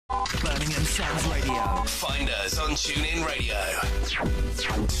Birmingham Sounds Radio. Find us on TuneIn Radio.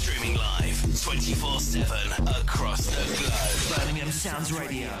 Streaming live 24/7 across the globe. Birmingham Sounds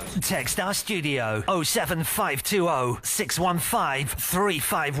Radio. Text our studio 07520 615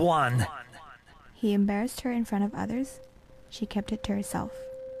 351. He embarrassed her in front of others. She kept it to herself.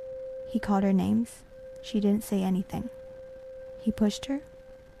 He called her names. She didn't say anything. He pushed her.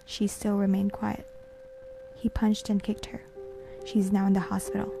 She still remained quiet. He punched and kicked her. She's now in the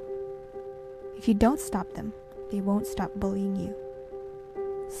hospital. If you don't stop them, they won't stop bullying you.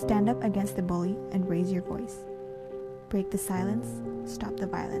 Stand up against the bully and raise your voice. Break the silence. Stop the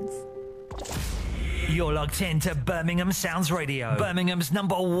violence. You're logged into Birmingham Sounds Radio, Birmingham's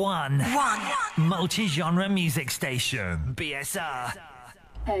 #1 multi-genre music station, BSR.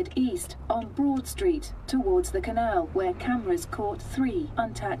 Head east on Broad Street towards the canal, where cameras caught 3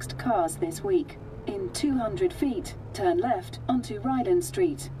 untaxed cars this week. In 200 feet, turn left onto Ryland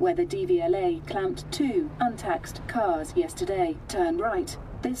Street, where the DVLA clamped 2 untaxed cars yesterday. Turn right.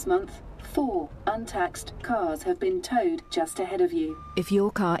 This month, 4 untaxed cars have been towed just ahead of you. If your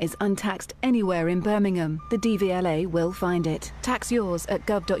car is untaxed anywhere in Birmingham, the DVLA will find it. Tax yours at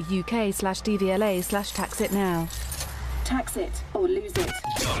gov.uk/DVLA/taxitnow. Tax it or lose it.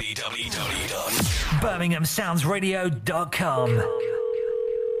 www.birminghamsoundsradio.com.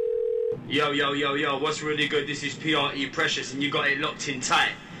 Yo, what's really good? This is PRE Precious, and you got it locked in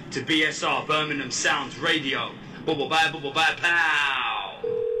tight to BSR, Birmingham Sounds Radio. Bubble bye, pow!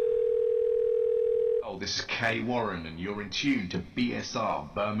 Oh, this is Kay Warren, and you're in tune to BSR,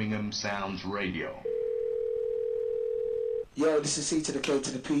 Birmingham Sounds Radio. Yo, this is C to the K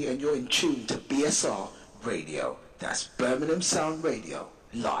to the P, and you're in tune to BSR Radio. That's Birmingham Sound Radio,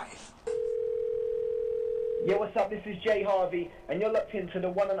 live. Yo, what's up? This is Jay Harvey, and you're locked into the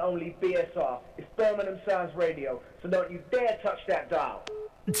one and only BSR. It's Birmingham Sounds Radio, so don't you dare touch that dial.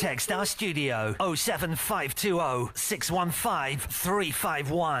 Text our studio 07520 615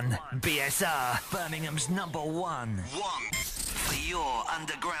 351. BSR, Birmingham's #1 for your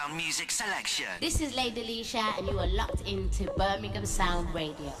underground music selection. This is Lady Leisha, and you are locked into Birmingham Sound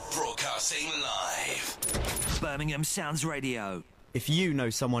Radio. Broadcasting live. Birmingham Sounds Radio. If you know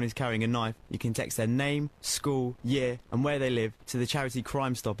someone who's carrying a knife, you can text their name, school, year and where they live to the charity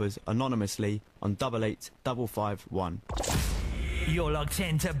Crime Stoppers anonymously on 88551. You're logged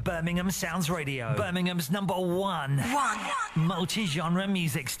into Birmingham Sounds Radio, Birmingham's #1 multi-genre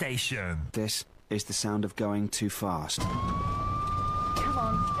music station. This is the sound of going too fast. Come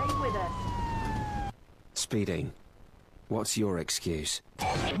on, stay with us. Speeding. What's your excuse?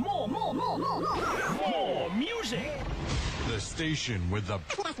 More music. The station with the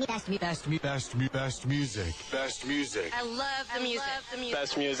best music. I love the music.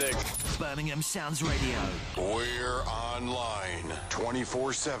 Best music. Birmingham Sounds Radio. We're online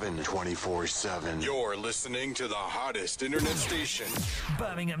 24/7. You're listening to the hottest internet station.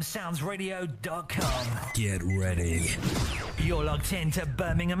 BirminghamSoundsRadio.com. Get ready. You're logged into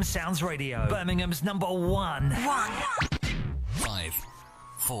Birmingham Sounds Radio, Birmingham's #1. 5,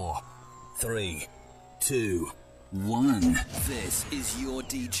 4, 3, 2, 1. This is your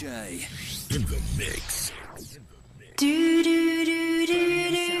DJ in the mix. Do do do do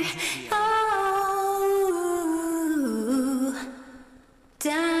do. Oh,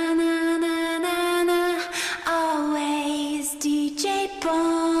 da na na na na. Always DJ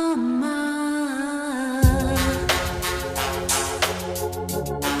Bomber.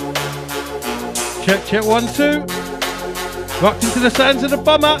 Check 1 2. Rocked into the sounds of the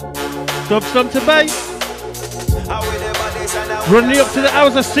Bomber. Dub stomp to bass. Running up to the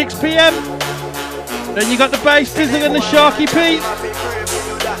hours of 6 p.m. Then you got the bass Dizzle and the Sharky Pete.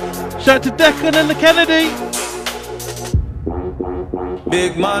 Shout out to Declan and the Kennedy.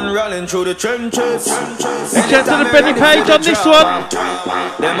 Big man running through the trenches. Shout out to the Benny Page on this one.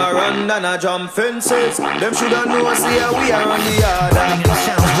 Them a run and a jump fences. Them shoulda know see how we are on the yard.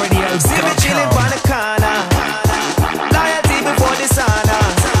 See me chilling on the corner. Loyalty before the sauna.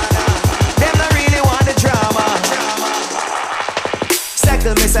 Them not really want the drama.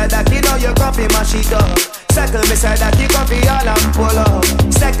 Circle me say that you know your coffee mash it up. Circle me say that you coffee all and pull up.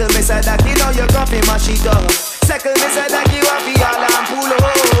 Circle me say that you know your coffee mash it up. Circle me say that you coffee all and pull up.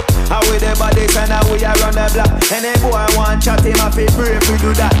 How with the bodies and how we are on the block. Any boy want chat him off it brave we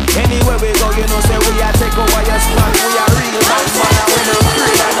do that. Anywhere we go you know say we are take over your spot. We are real man and we no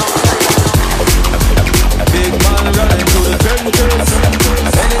free and no. Big man running through the trenches.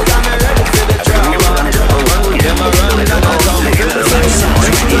 Anytime you're ready for the drama. Them a run and a jump.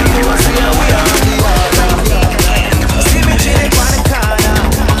 See me chilling on the corner.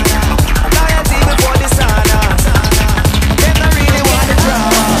 Loyalty before the sauna. Them not really want the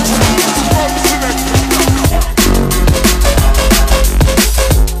drama.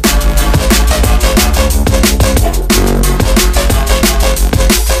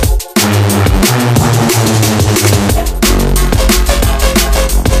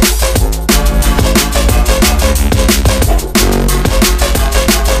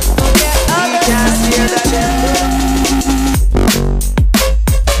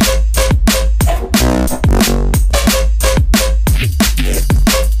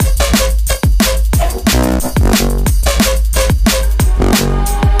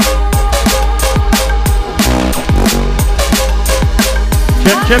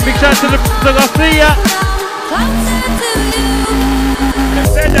 shout to the Garcia. They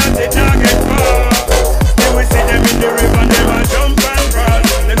said that it not get far. Then we see them in the river, them a jump and crawl.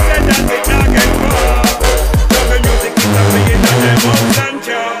 Them said that it not get far. Jungle music is a playing on them house and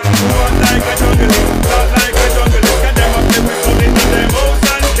car. Walk like a jungle, talk like a jungle. Cause them a play with something on them house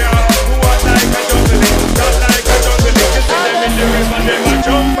and car. Walk like a jungle, talk like a jungle. You see them in the river, them a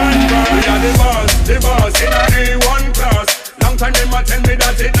jump and crawl. We are the boss in a A1 class. Long time them a tell me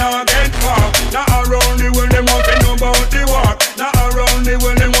that it not get far. Now around the world them want to know about the walk. Now around the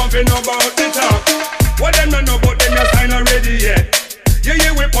world them want to know about the talk. What them don't know about them your sign already yet. You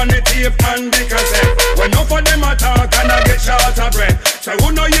hear we on the tape and the cassette. When enough of them a talk and I get short of breath. So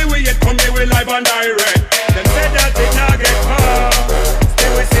who know you we yet come here we live and direct. Them say that it not get far.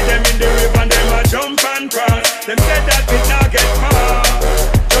 Still we see them in the river and them a jump and cross. Them say that it not get far.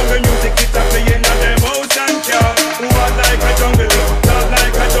 Jungle music is a playing on them house and car. Who are like a jungle, talk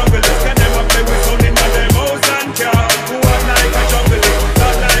like a jungle. Cause them a play with sound in on them house and car. Who are like a jungle,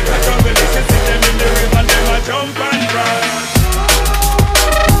 talk like a jungle. You see them in the river and them a jump and cross.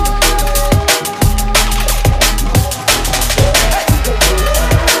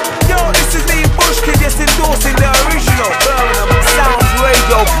 Just endorsing the original Birmingham Sounds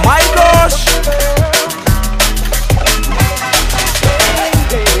Radio. My gosh!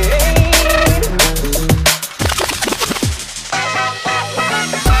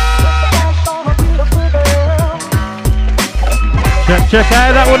 Check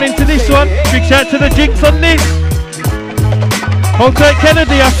out that one into this one. Big shout to the Jinx on this. Hold tight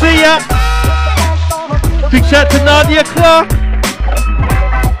Kennedy, I see ya. Big shout to Nadia Clark.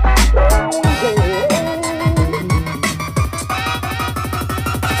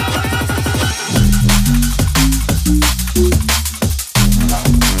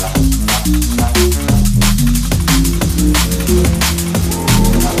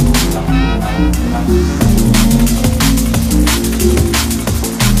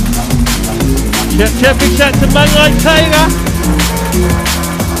 Check, big shout to man like Taylor.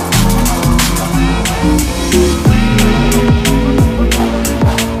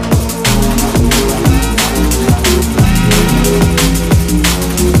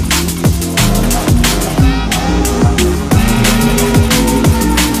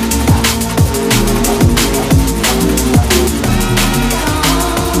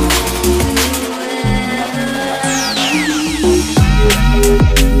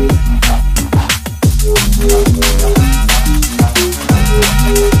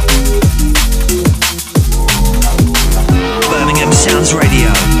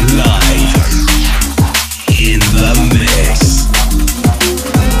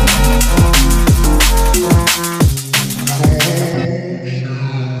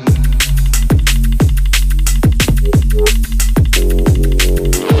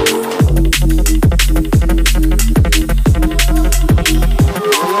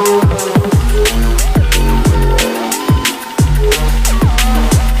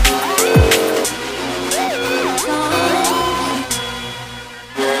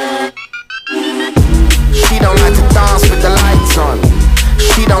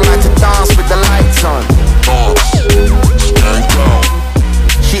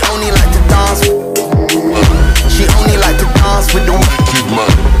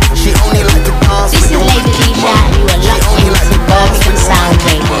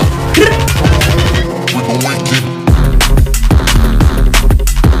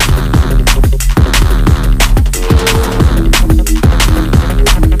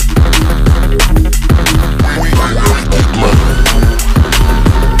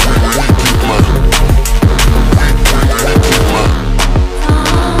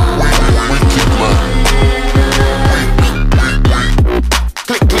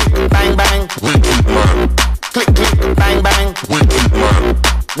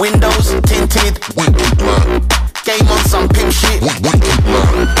 Windows tinted.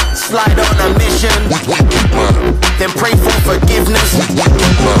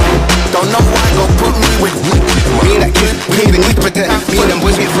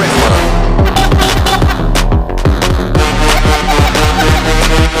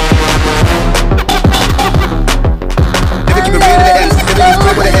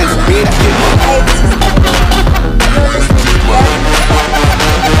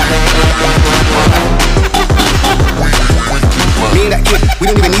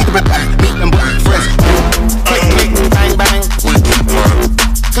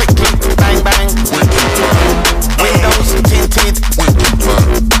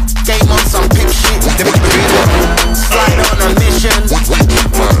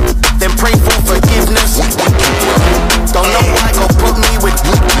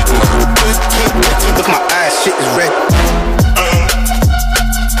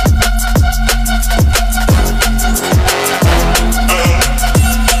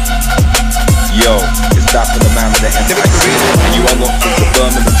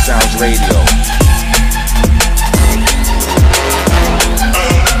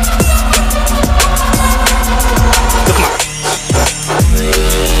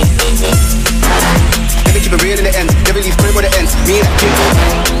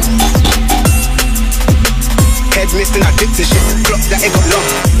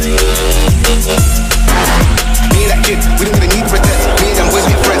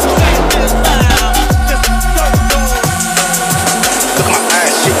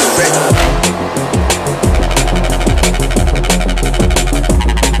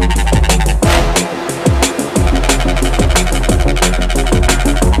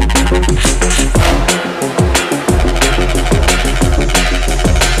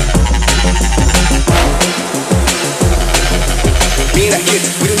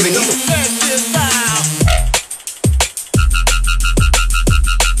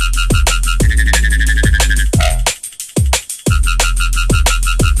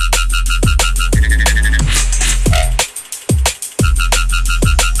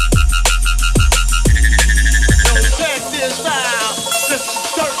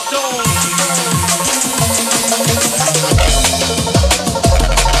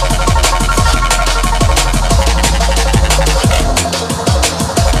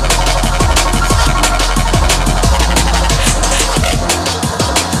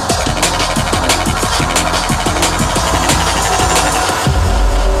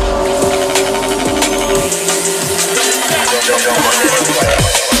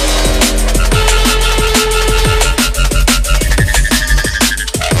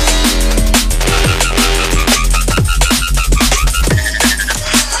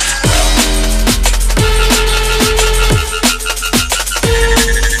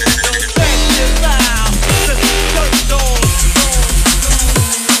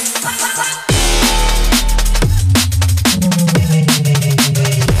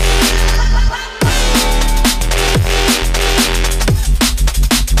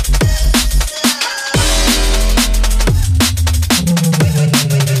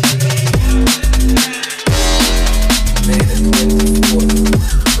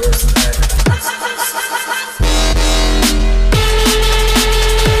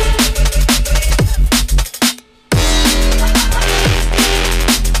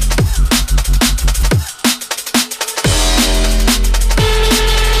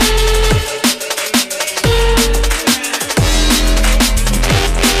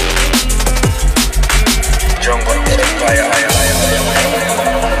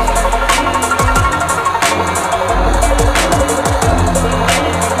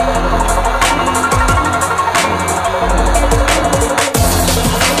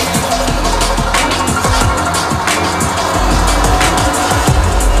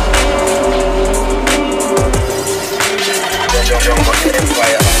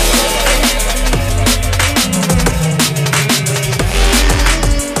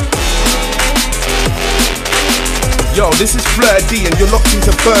 Yo, this is Fleur D and you're locked into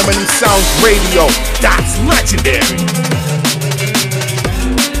Birmingham Sounds Radio. That's legendary.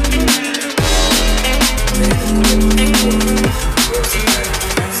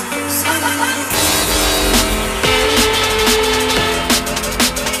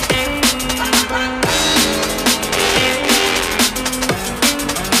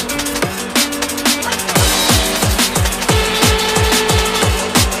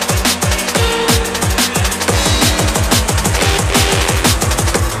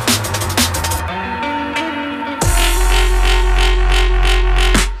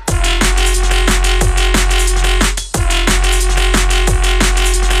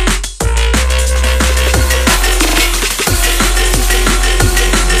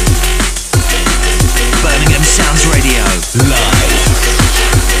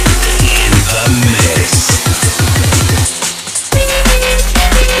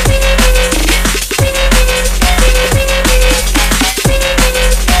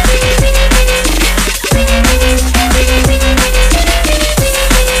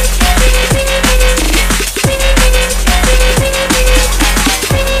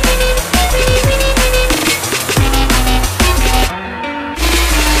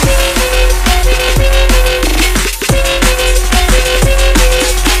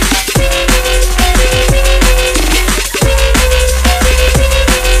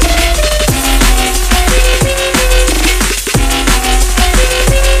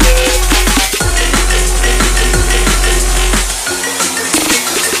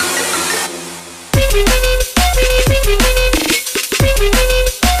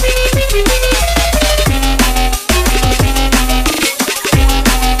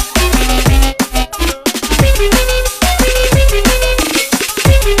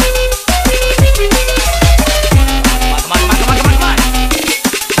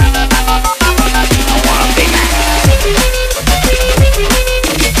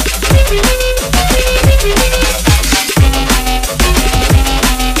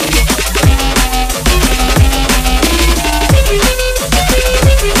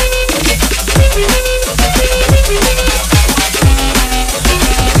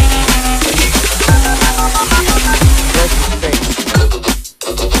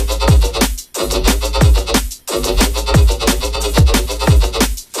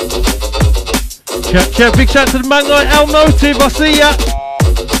 Big shout to the man like Al Motive, I see ya.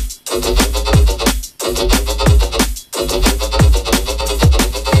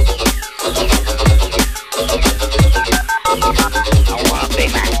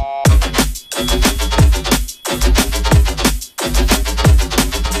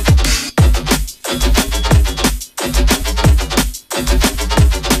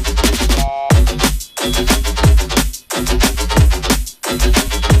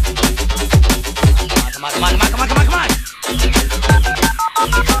 Come on.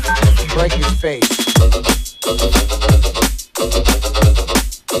 Break his face.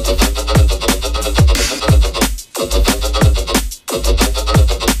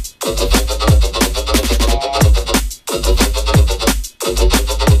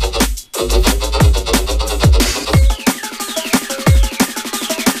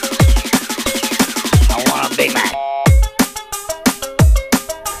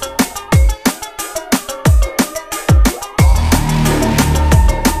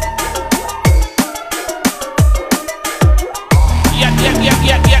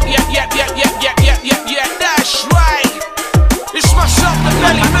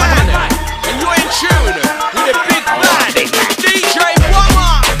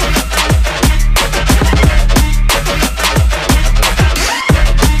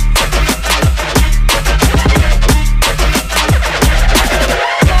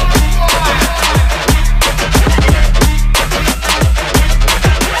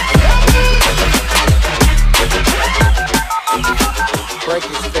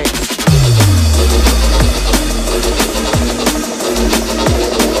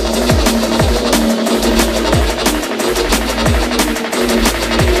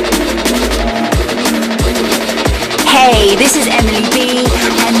 Hey, this is Emily B,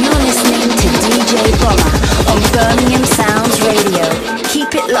 and you're listening to DJ Bomber on Birmingham Sounds Radio.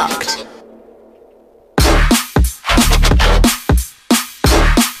 Keep it locked.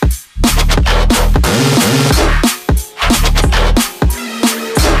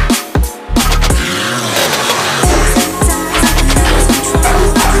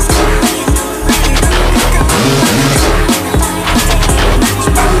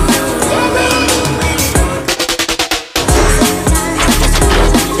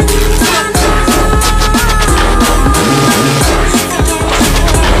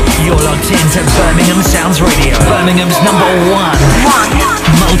 Birmingham Sounds Radio, Birmingham's #1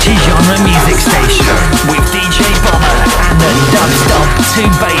 multi-genre music station with DJ Bomber and the Dubstep 2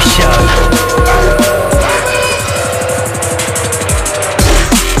 Bass Show.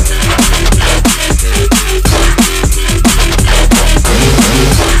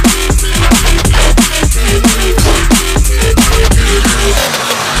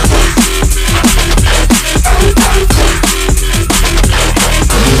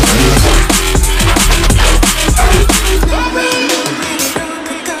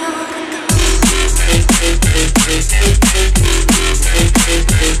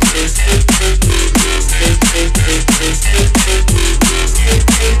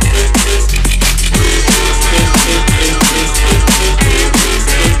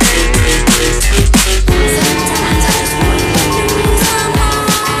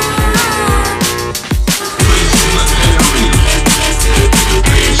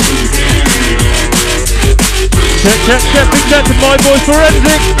 Check, big shout to my boy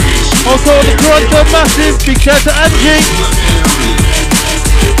Forensic. Also on the Toronto Massive, big shout to Angie.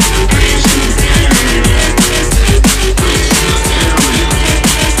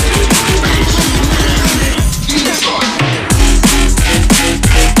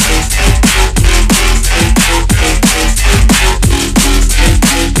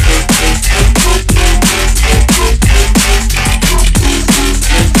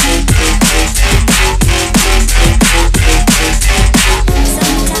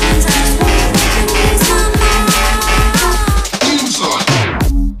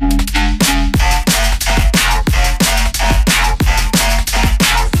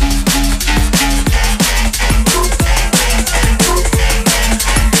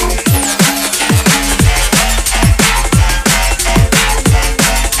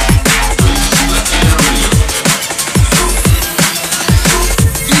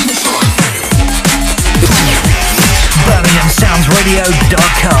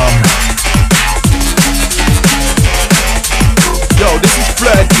 Radio.com. Yo, this is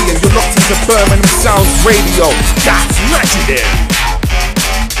Fleur D and you're locked into Birmingham Sounds Radio. That's legendary.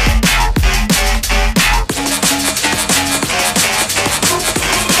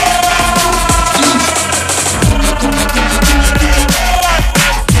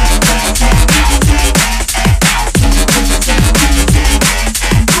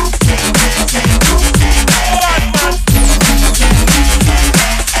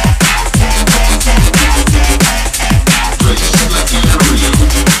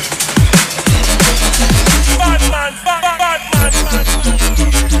 Bad man.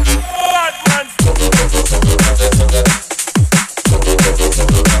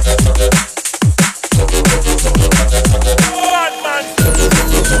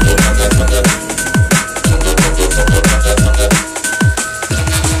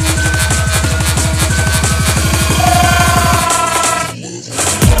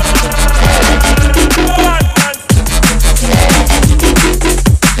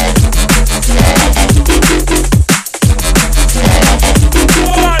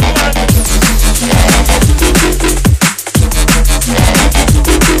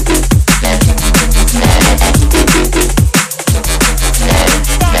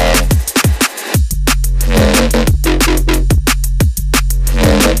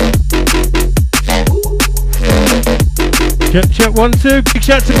 Check 1, 2. Big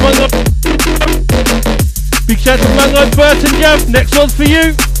shout to Mungo. Big shout to Mungo, Burton, Jav. Next one's for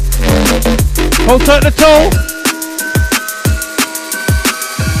you. Hold tight the toll.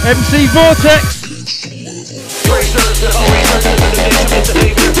 MC Vortex.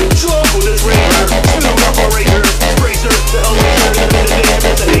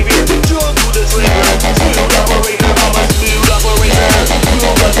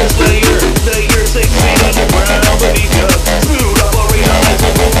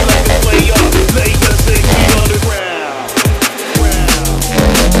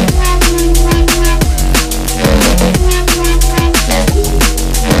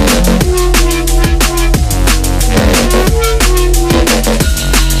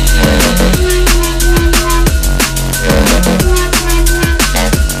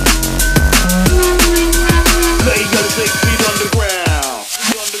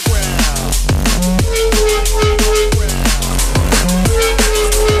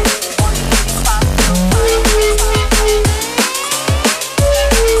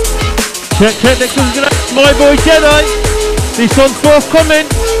 Check, next one's gonna be My Boy Jedi. This one's forthcoming.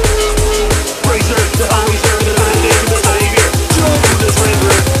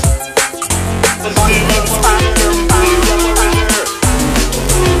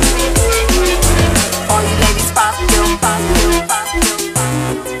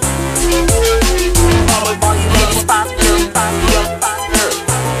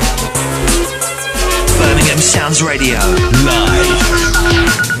 Birmingham Sounds Radio, live.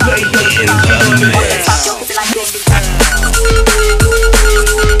 In the mix.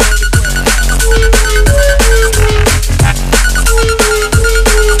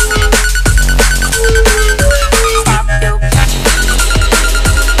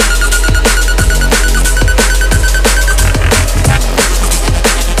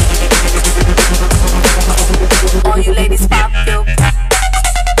 All you ladies pop yo.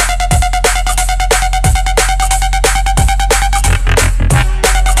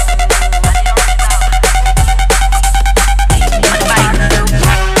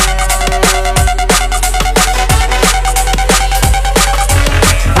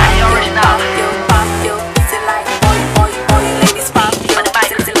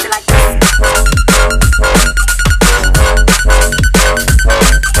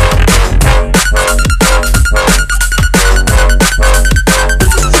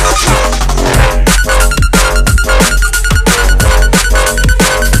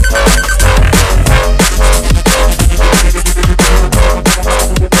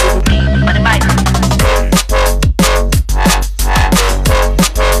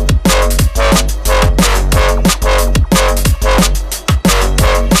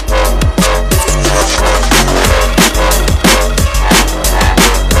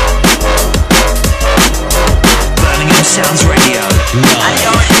 Sounds Radio, live.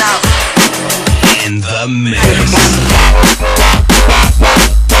 In the mix.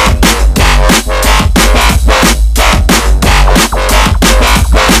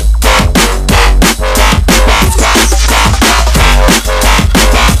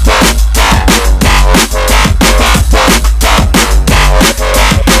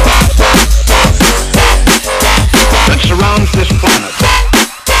 That surrounds this planet.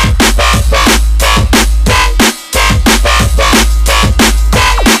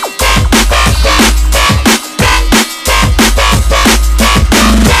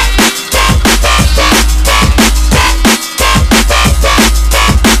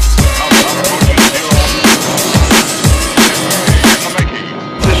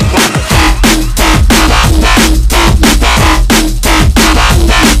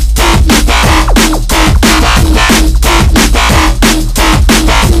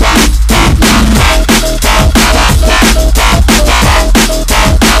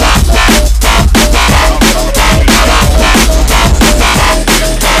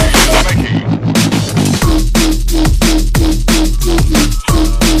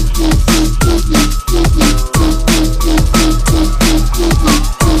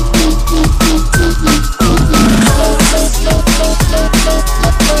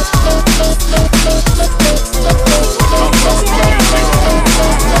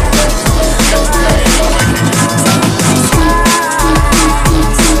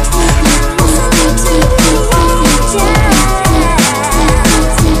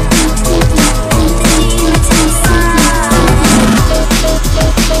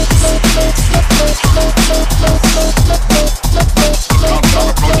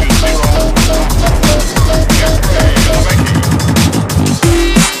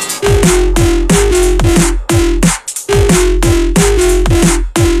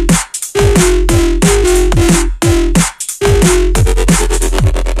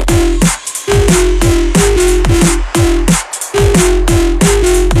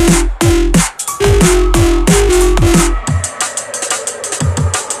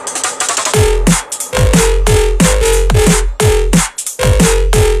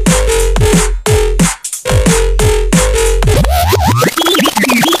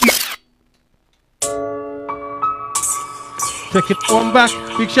 Taking one back.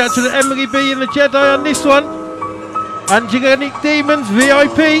 Big shout to the Emily B and the Jedi on this one. Angelic Demons,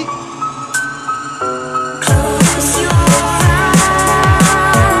 VIP.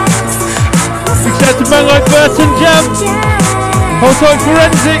 Big shout to man like Burton Jam. Household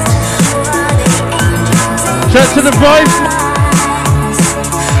Forensics. Shout to the Vibes.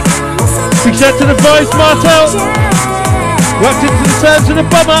 Big shout to the Vibes Martel. Locked into the sounds of the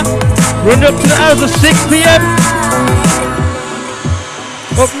Bomber. Run up to the hours of 6 PM.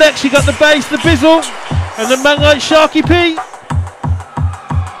 Up next you got the bass, the Bizzle, and the man like Sharky P.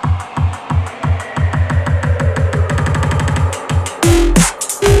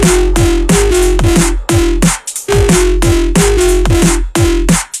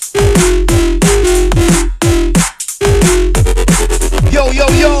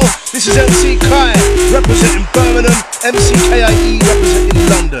 Yo, this is MC Kai, representing Birmingham, MC KIE representing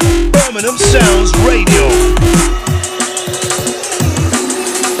London, Birmingham Sounds Radio.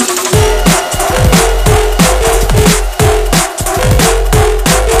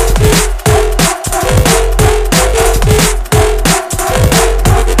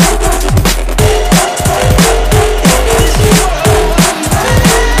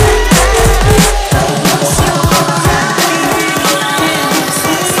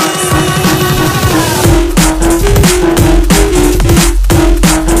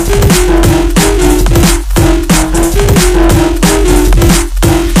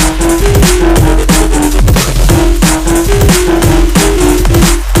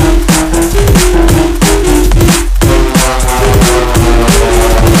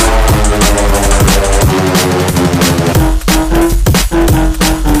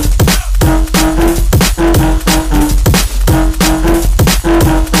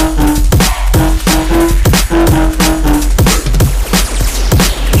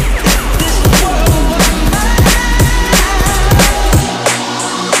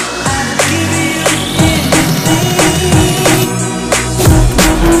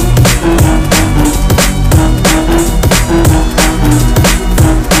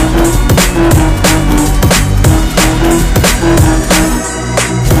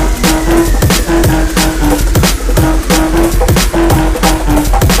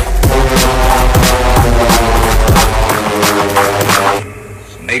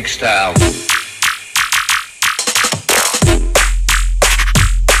 Style.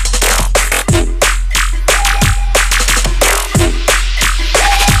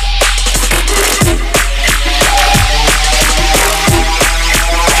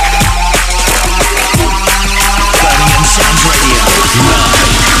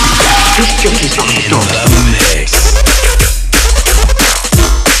 This jockey's on the dog.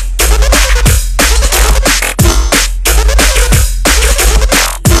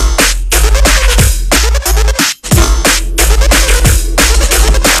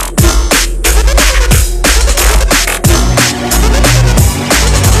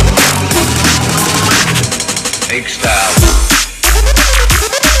 Big style.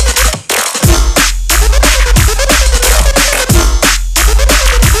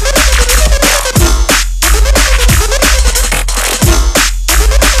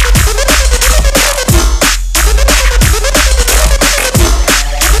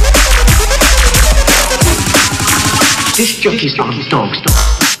 This jockey's on dogs.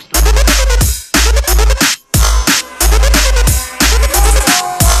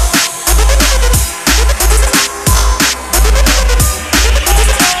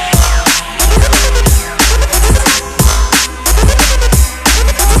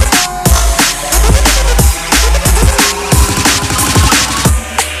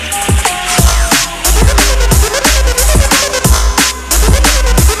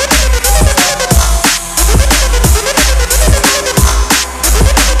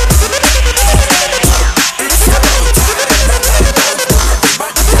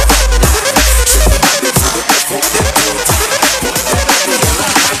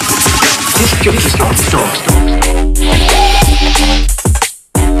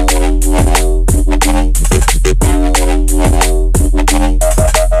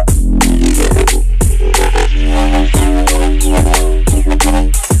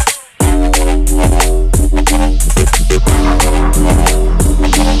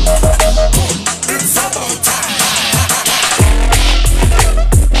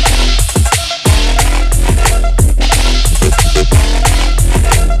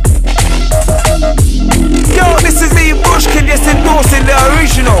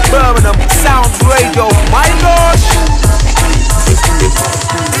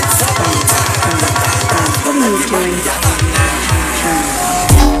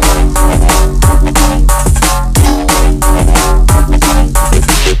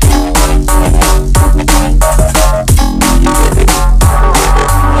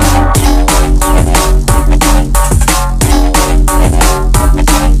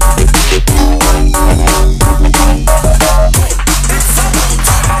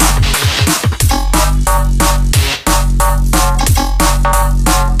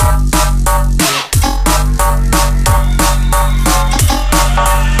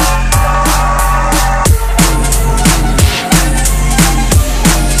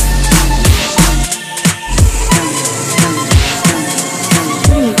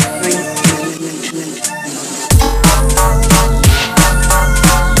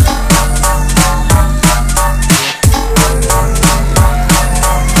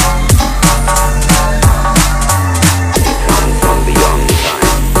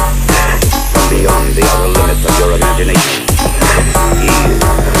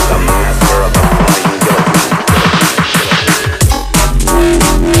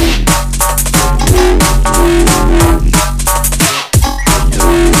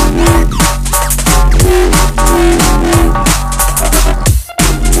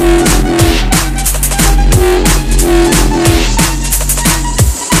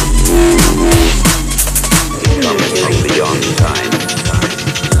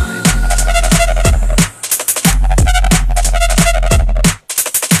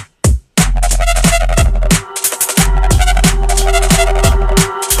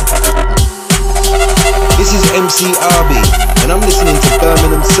 MC Arby, and I'm listening to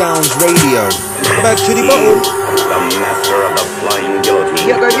Birmingham Sounds Radio. Back to the bottom. The master of the flying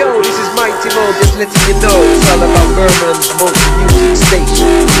guillotine. Yo, this is Mighty Mo, just letting you know it's all about Birmingham's most music station,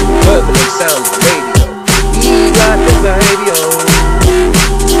 Birmingham Sounds Radio. We got the vibe, yo.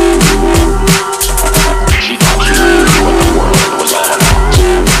 She thought she knew what the world was all about.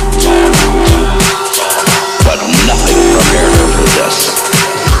 But nothing prepared her for this.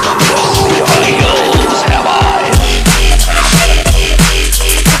 The hills have eyes.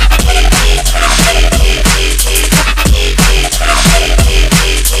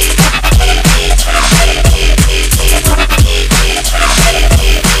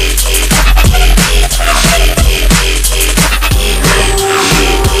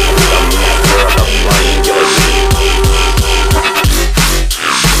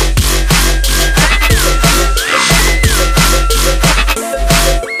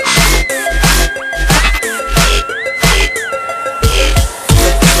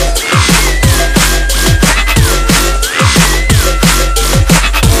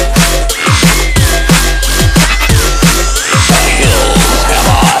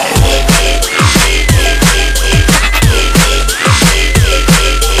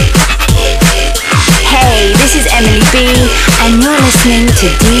 And you're listening to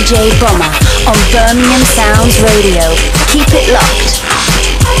DJ Bomber on Birmingham Sounds Radio. Keep it locked.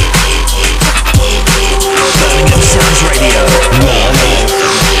 Birmingham Sounds Radio. In the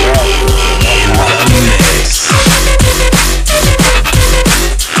mix.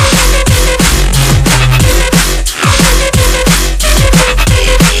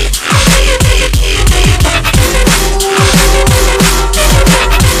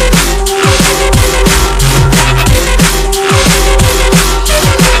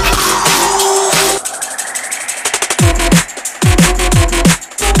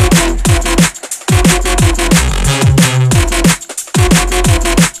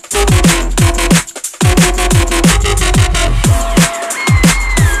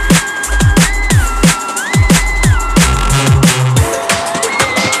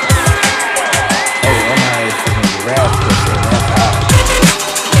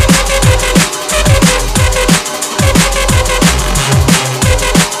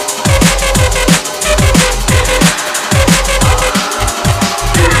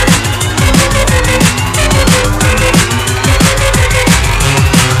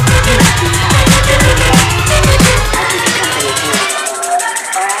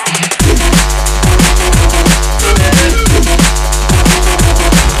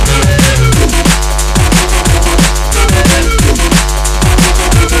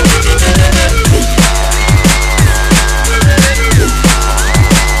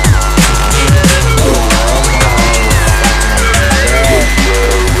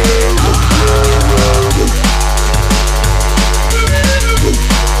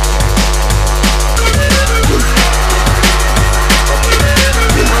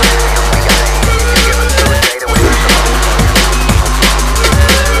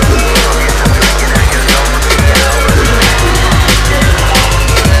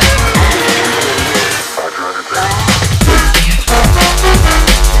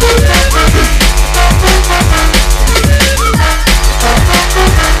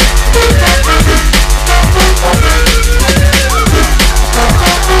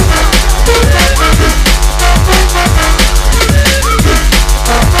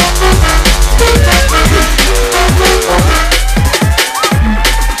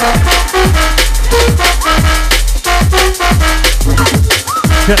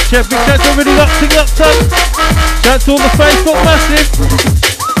 Check, big shout to everybody locked on. Shout to all the Facebook massive.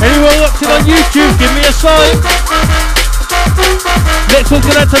 Anyone locked in on YouTube, give me a sign. Next one's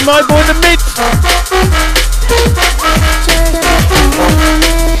going out to my boy The Mids.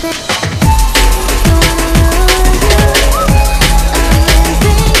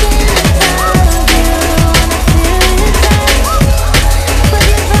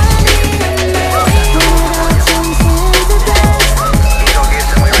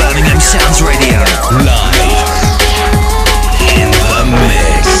 Sounds Radio live in the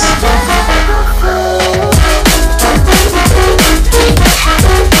mix.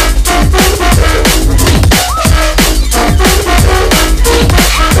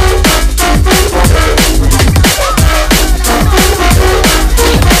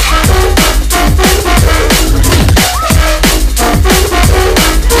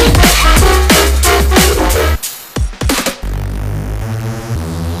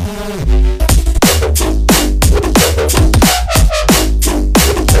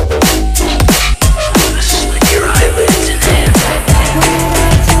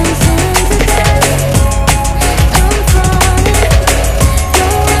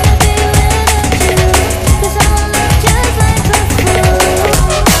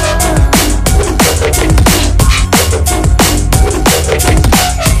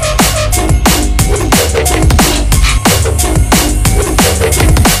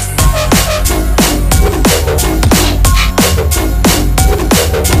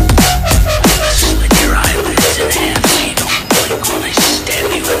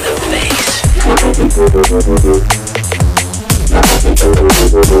 I'm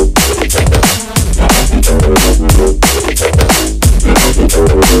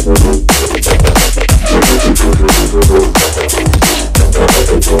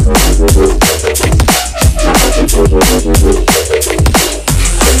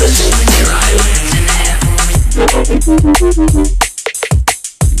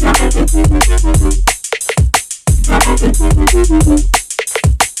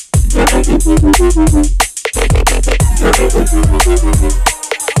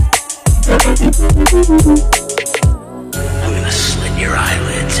gonna slit your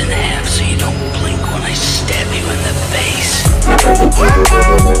eyelids in half so you don't blink when I stab you in the face.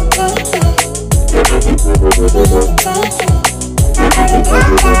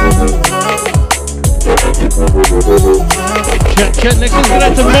 Check, next one's going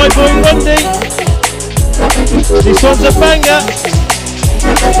out to my boy Rundy. This one's a banger.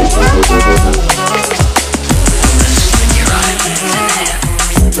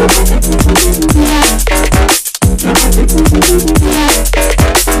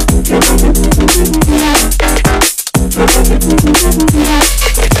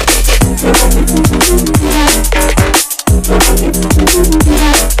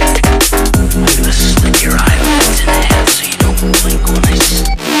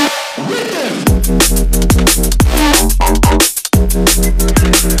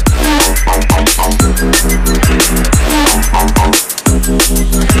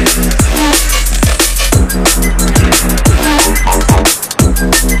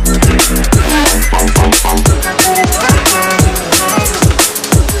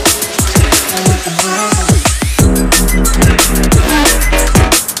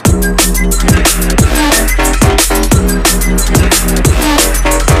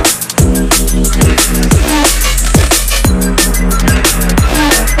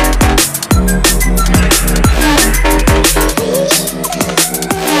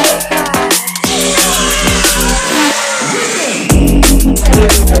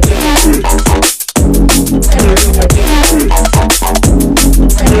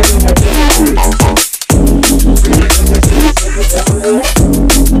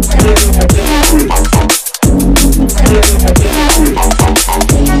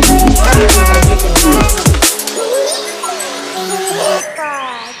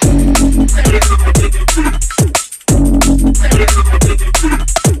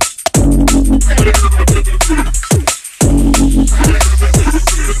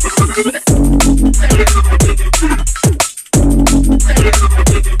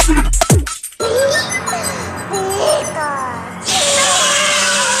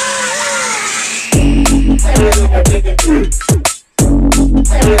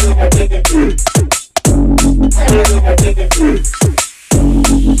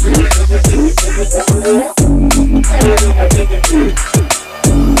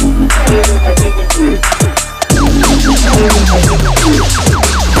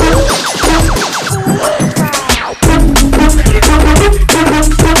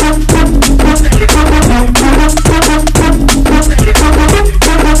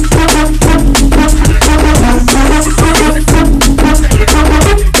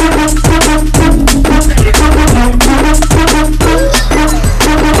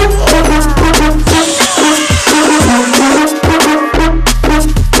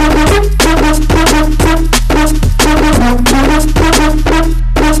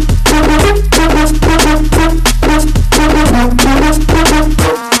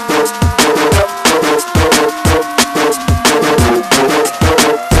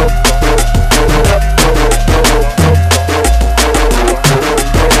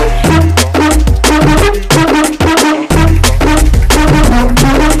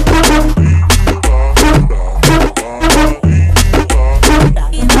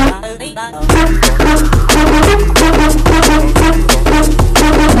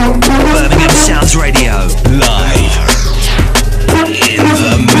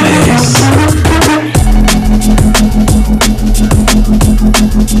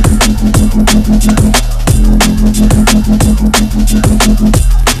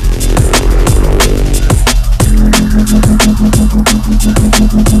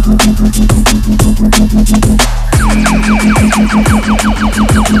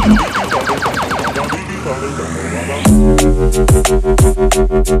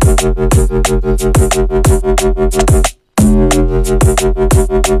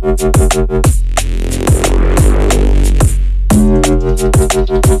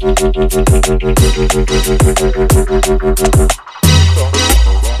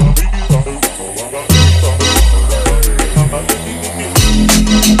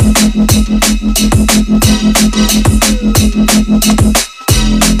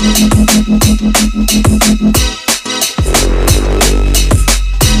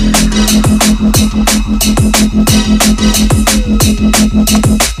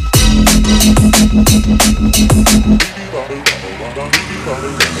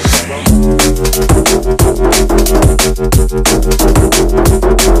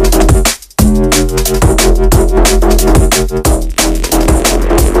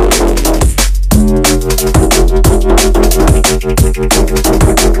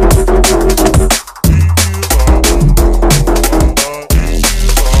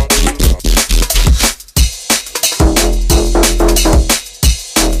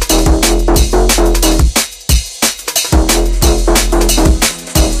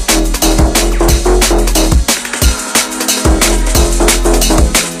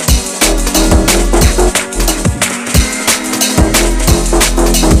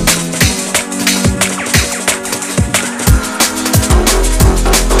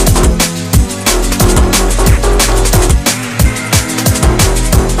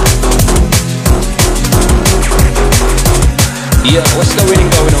 Yeah, what's going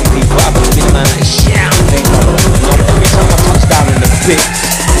on, people? What happened to be the man that is shouting? Every time I touch down in the pits,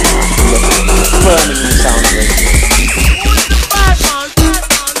 Birmingham Sounds Radio.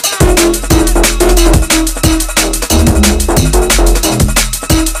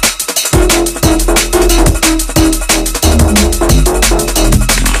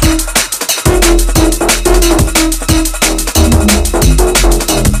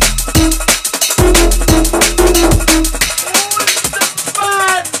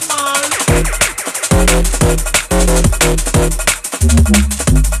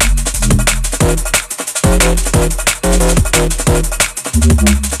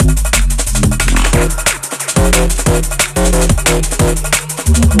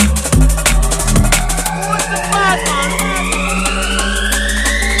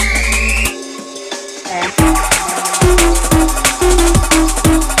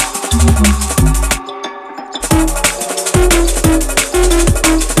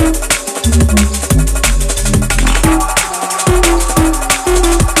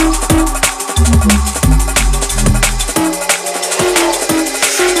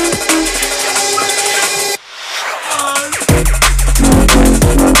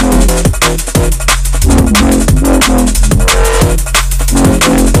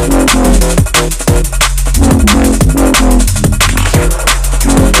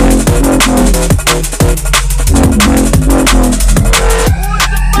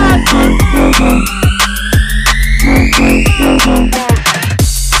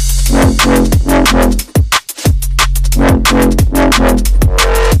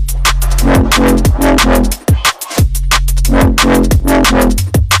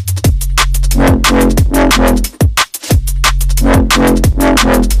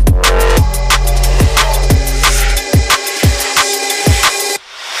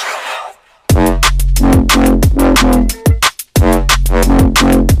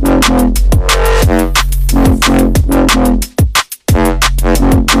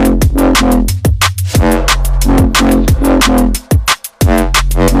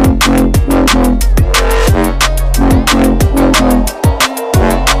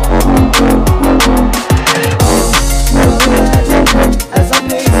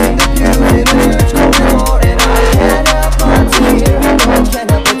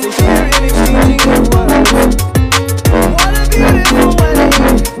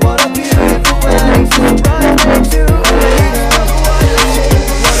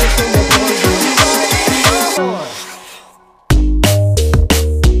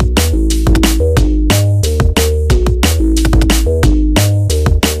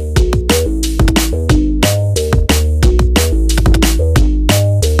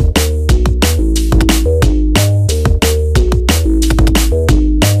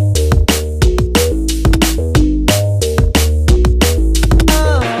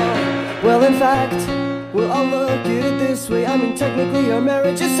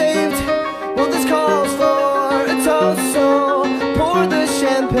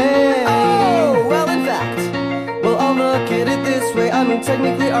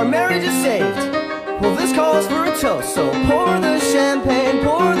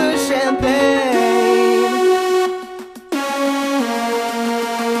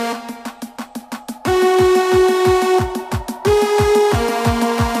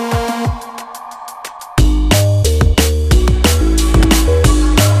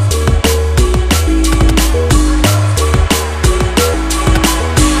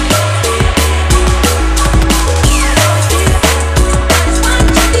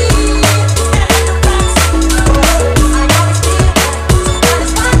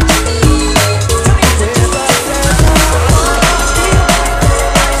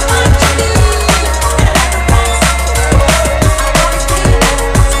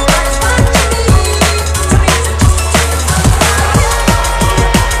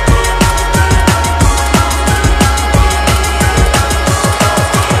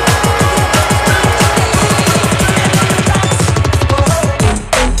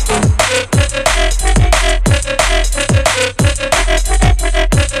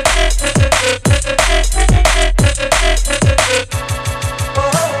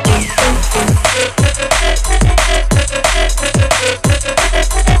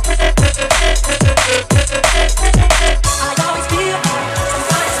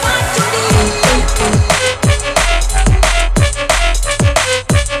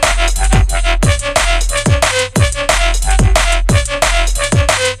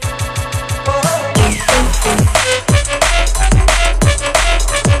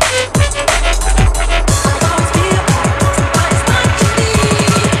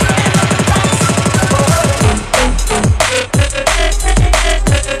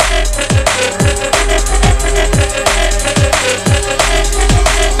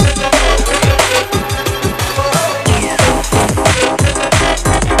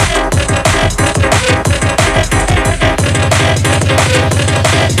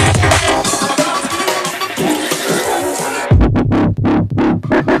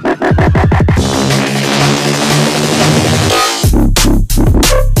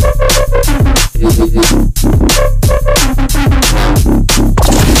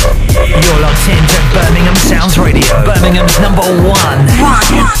 Birmingham's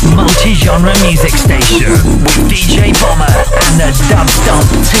 #1 multi-genre music station with DJ Bomber and the Dub Stomp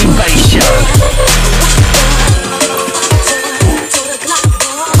 2 Bass Show.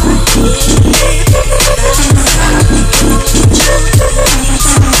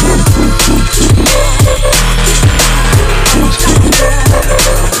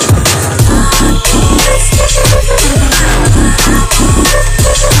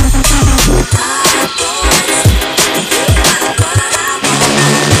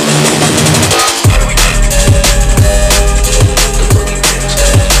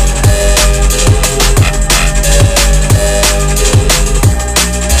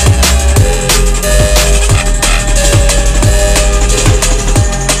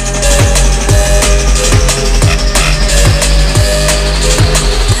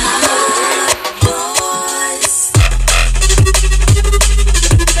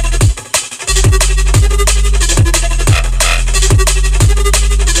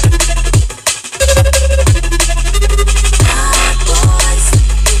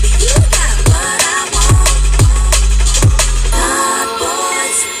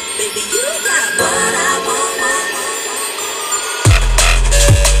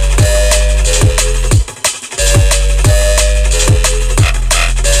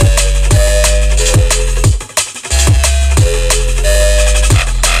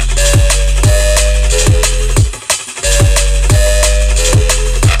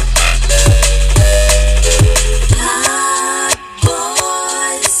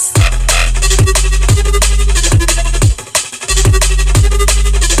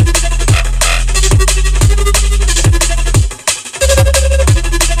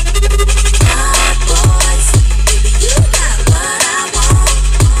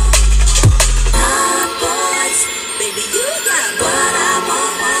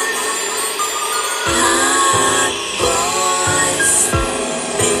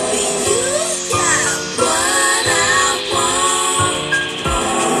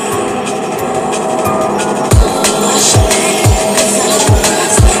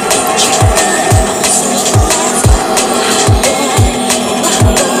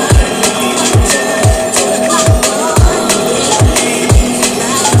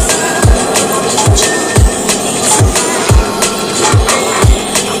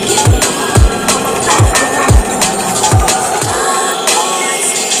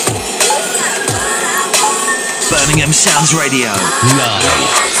 Birmingham Sounds Radio. Live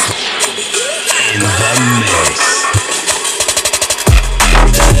in the mix.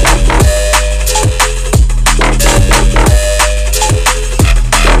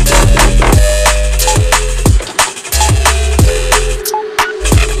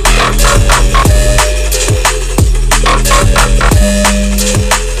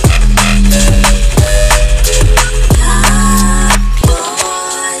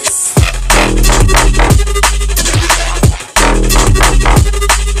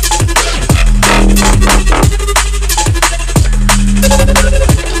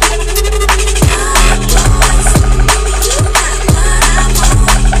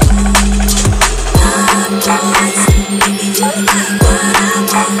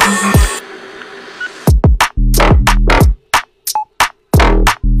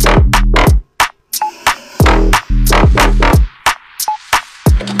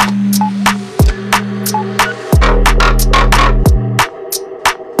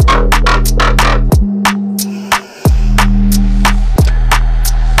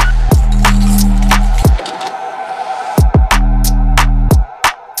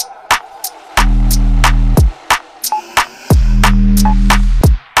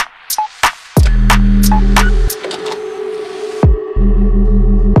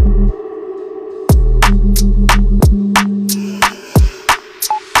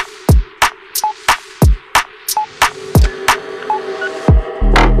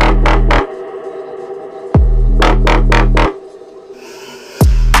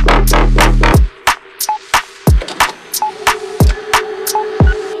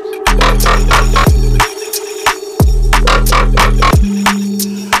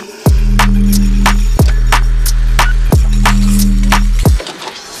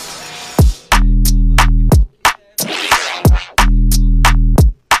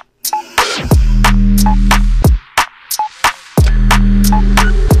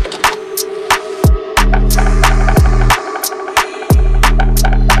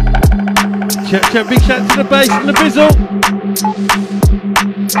 Check, big shout to the bass and the bizzle.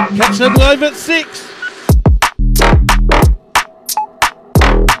 Catch them live at 6.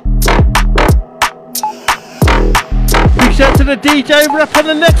 Big shout to the DJ rap on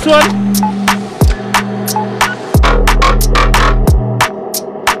the next one.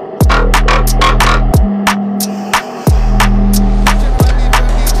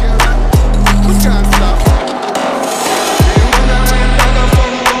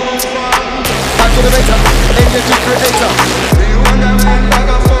 to the better, energy creator.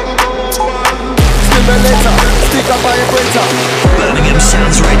 Stimulator, speaker vibrator. Birmingham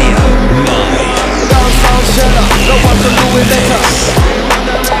Sounds Radio. Downtown sheller, no one can do it better.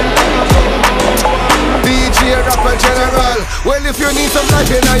 DJ rapper general. Well, if you need some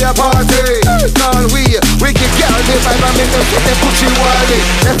life in your party, call we can get the vibe and make them fit them Pucci Wally.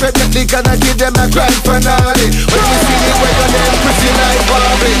 Definitely gonna give them a grand finale. When we see the way on them pretty like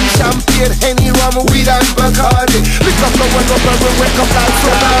Barbie. Champagne, Henny, rum, weed and Bacardi. Pick up the one up and we wake up like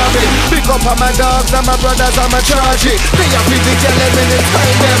tsunami. Pick up all my dogs and my brothers and my chargy. They are pretty yelling in the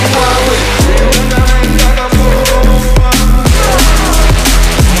time them Huawei.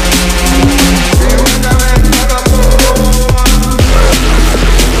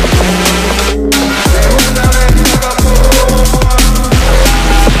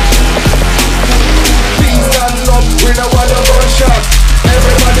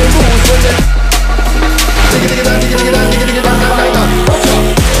 Everybody moves with it.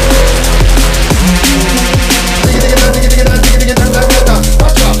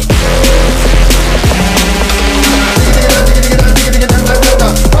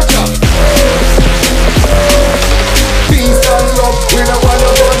 Peace and love, we don't want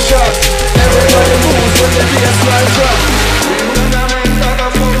no gunshot. Everybody moves with the bassline drop.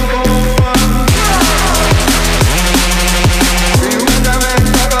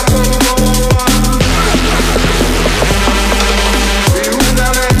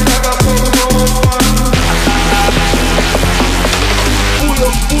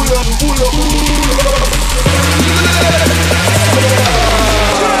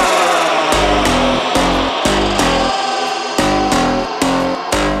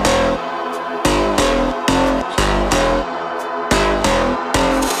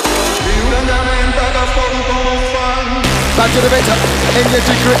 Back to the better,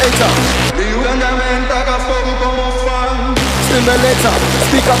 energy creator. Stimulator,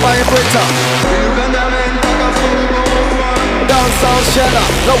 speaker vibrator. Downtown sheller,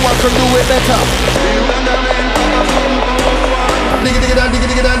 no one can do it better.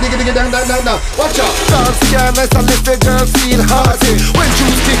 Watch out, dance careless and let the girls feel hearty. When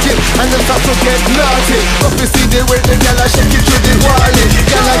juice kicking and they start to get naughty. Up you see the way the girl a shake it to the wally.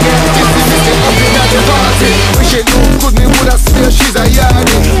 Girl a get busy up in at the party. When she look good, me woulda swear she's a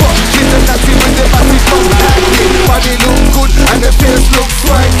yardie. But she's a natty when the body come handy. Body look good and the face look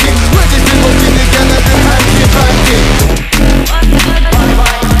swanky. Ready to go to the girl and the hanky-panky.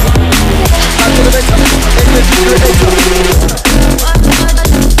 Back to the better, energy creator.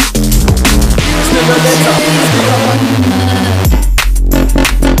 Stimulator,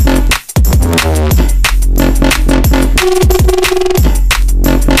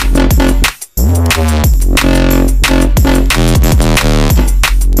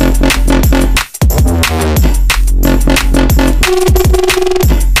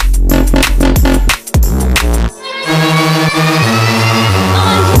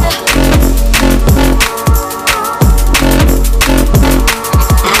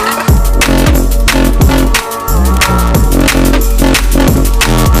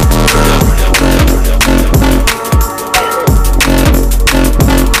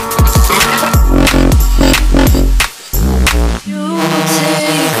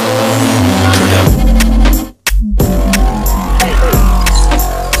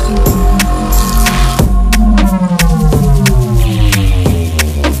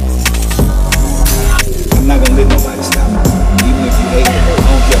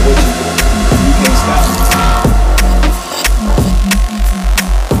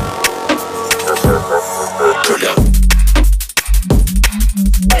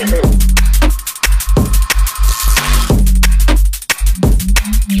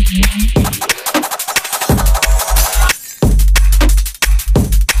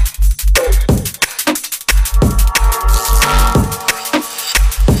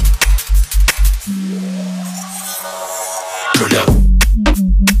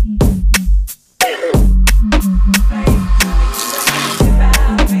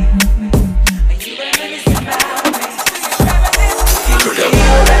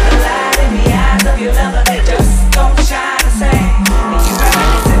 Just don't try to say you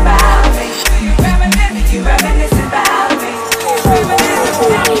reminisce about me.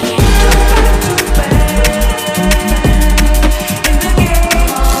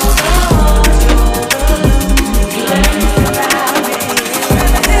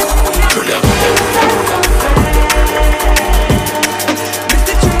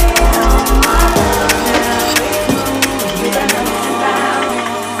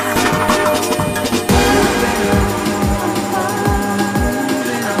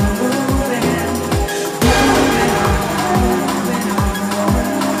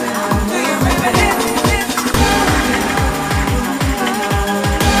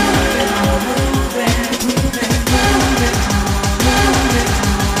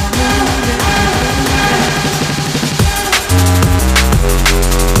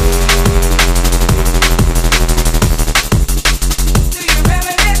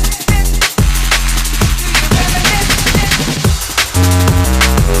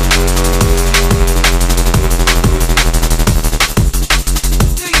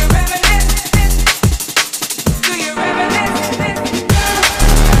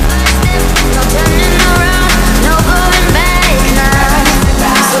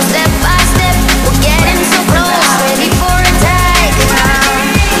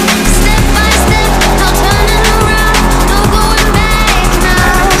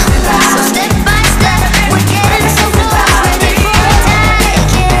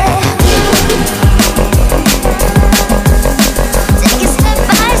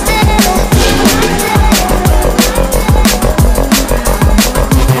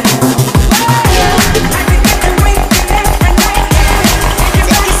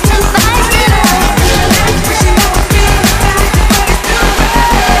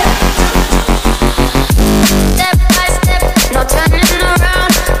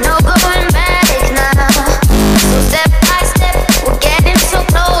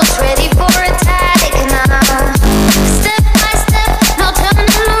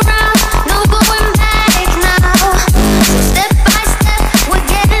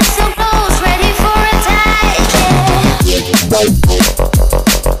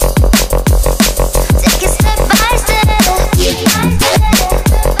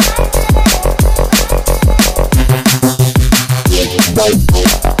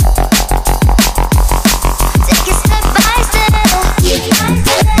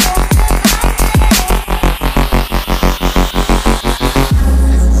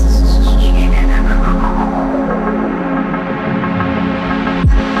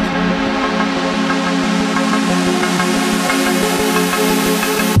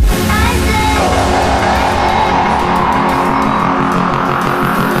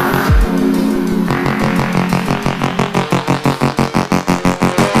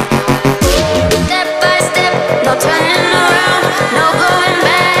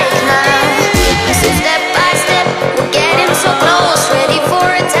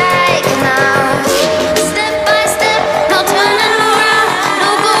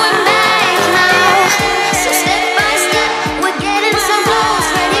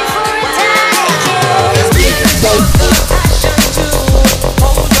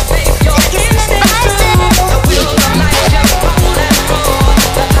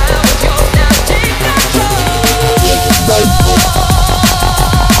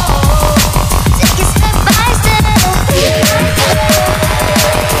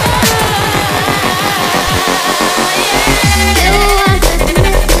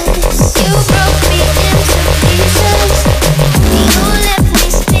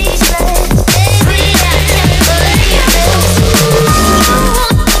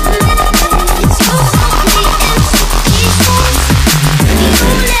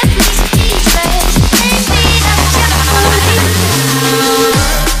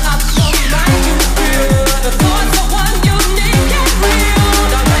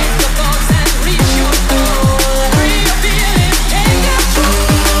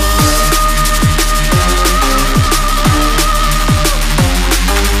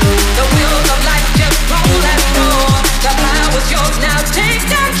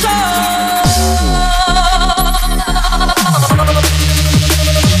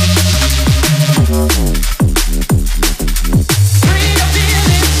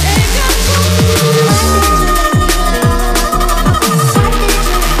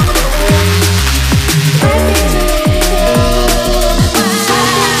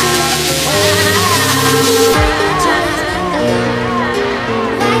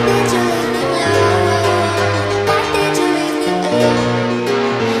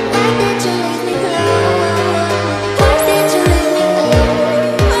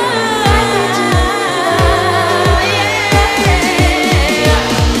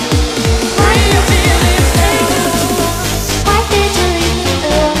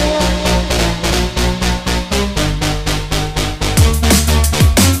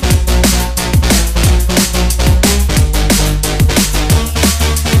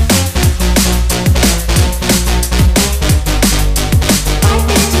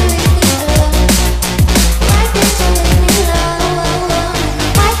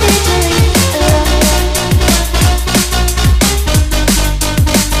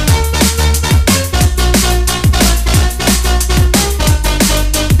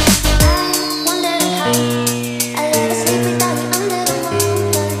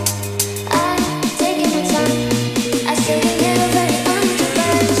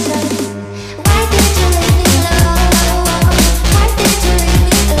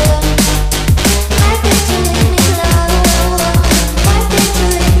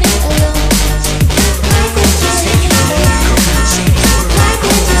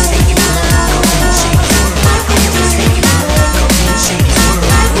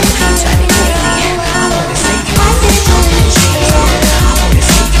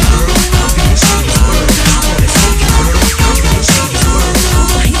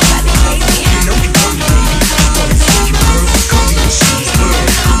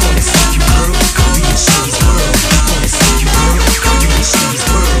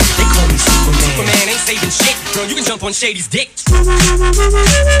 on Shady's dick.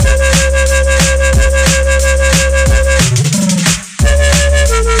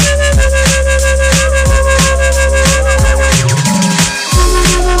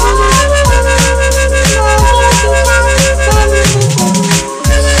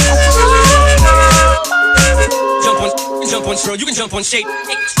 Jump on Stro, you can jump on Shady.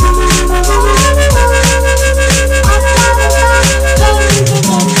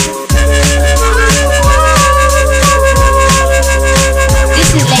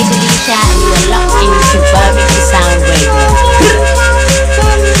 This is Lady Leisha and you are locked into Birmingham Sound Radio.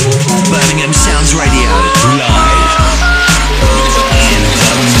 Birmingham Sounds Radio, live in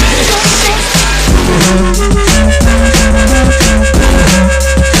the mix.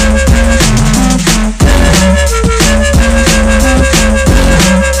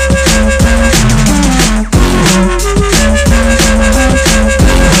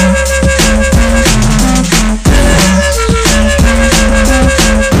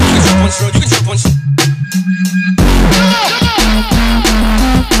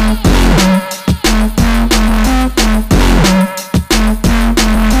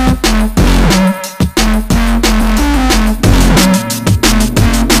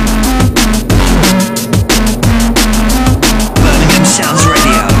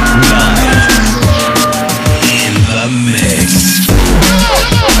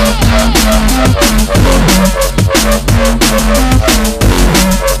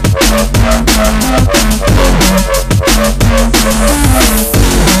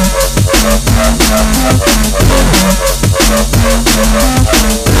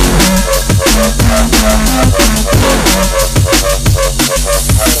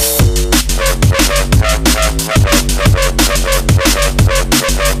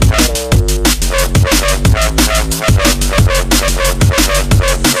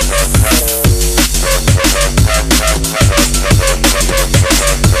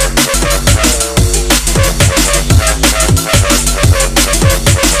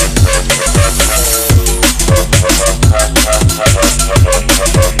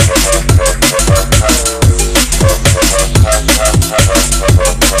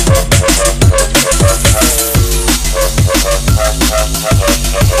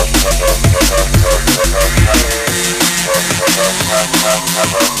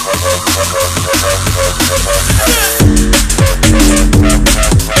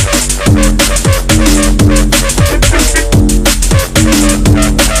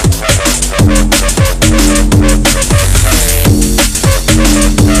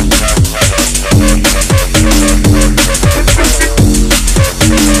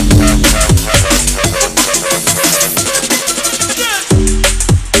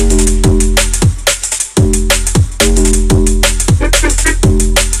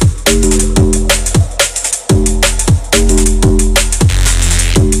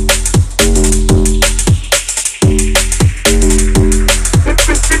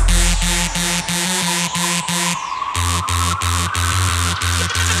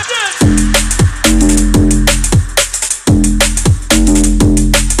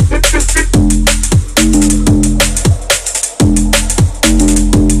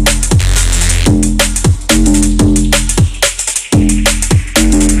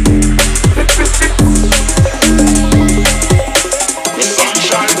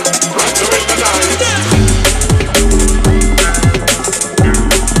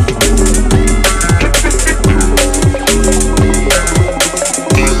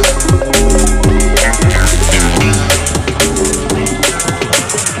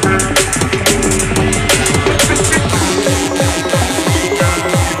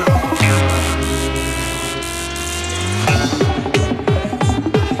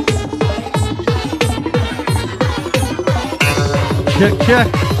 Check.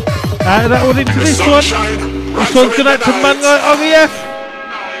 Out of that one into this one. This one's going out to Man Like REF.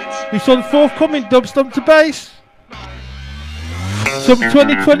 This one's forthcoming, Dub Stomp to Bass. Some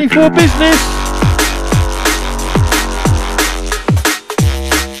 2024 business.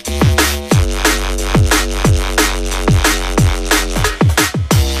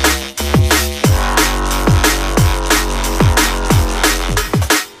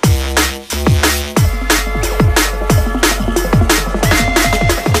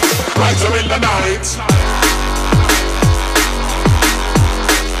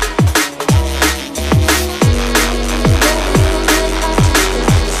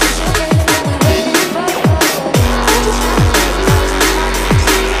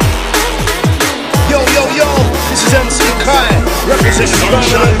 Representing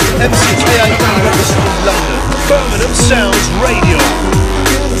Birmingham, MCKIE representing London, Birmingham Sounds Radio.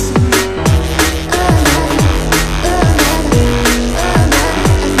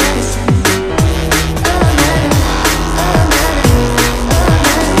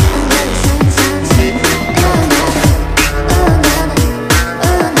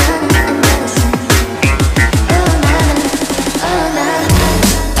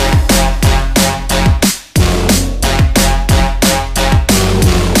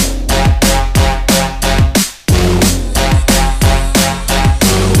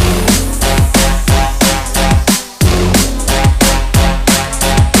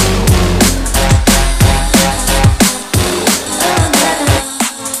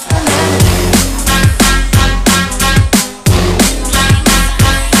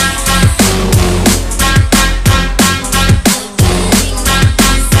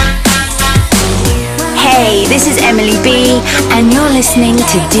 This is Emily B, and you're listening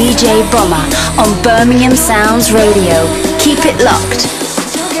to DJ Bomber on Birmingham Sounds Radio. Keep it locked.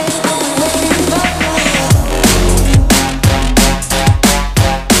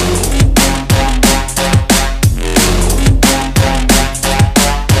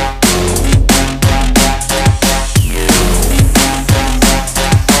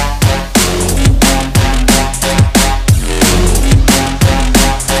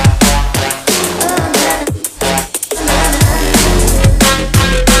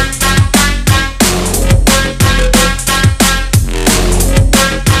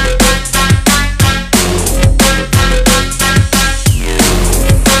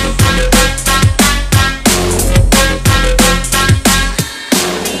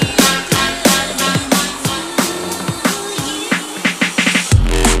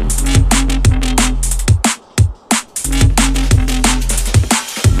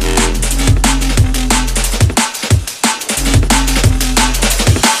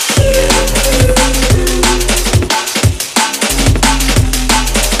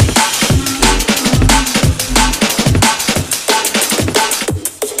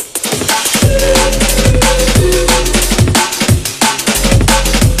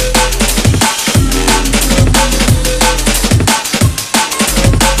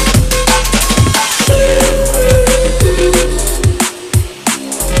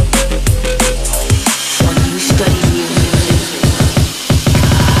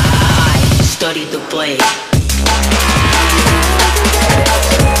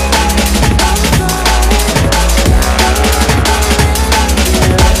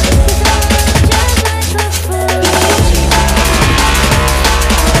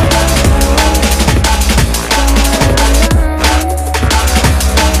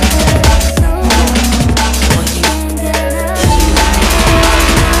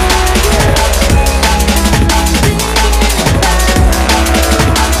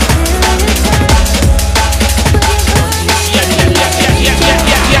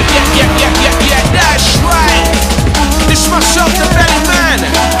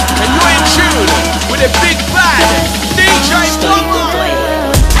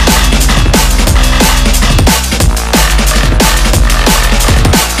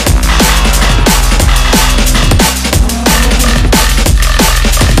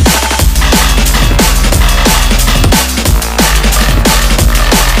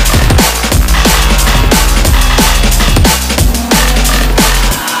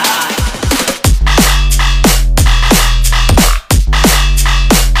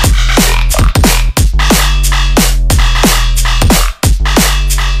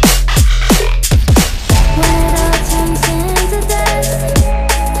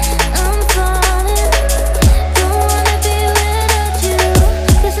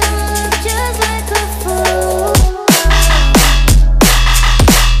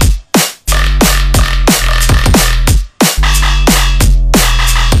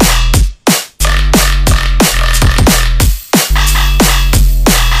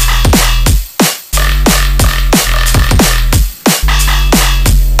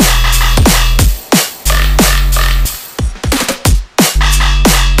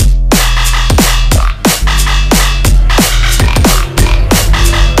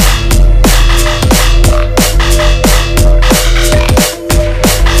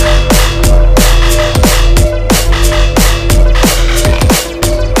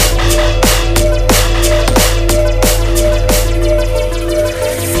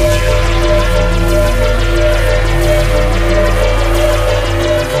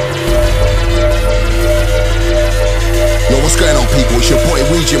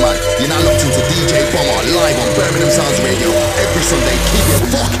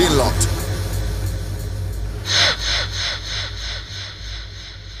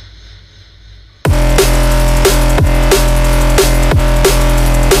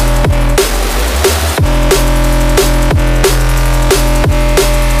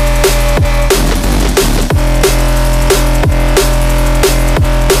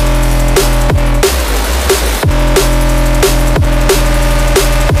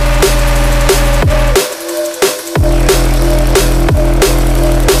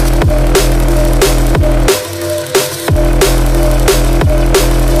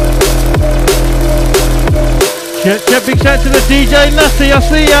 Big shout to the DJ Nutty, I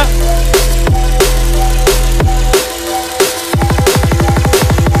see ya.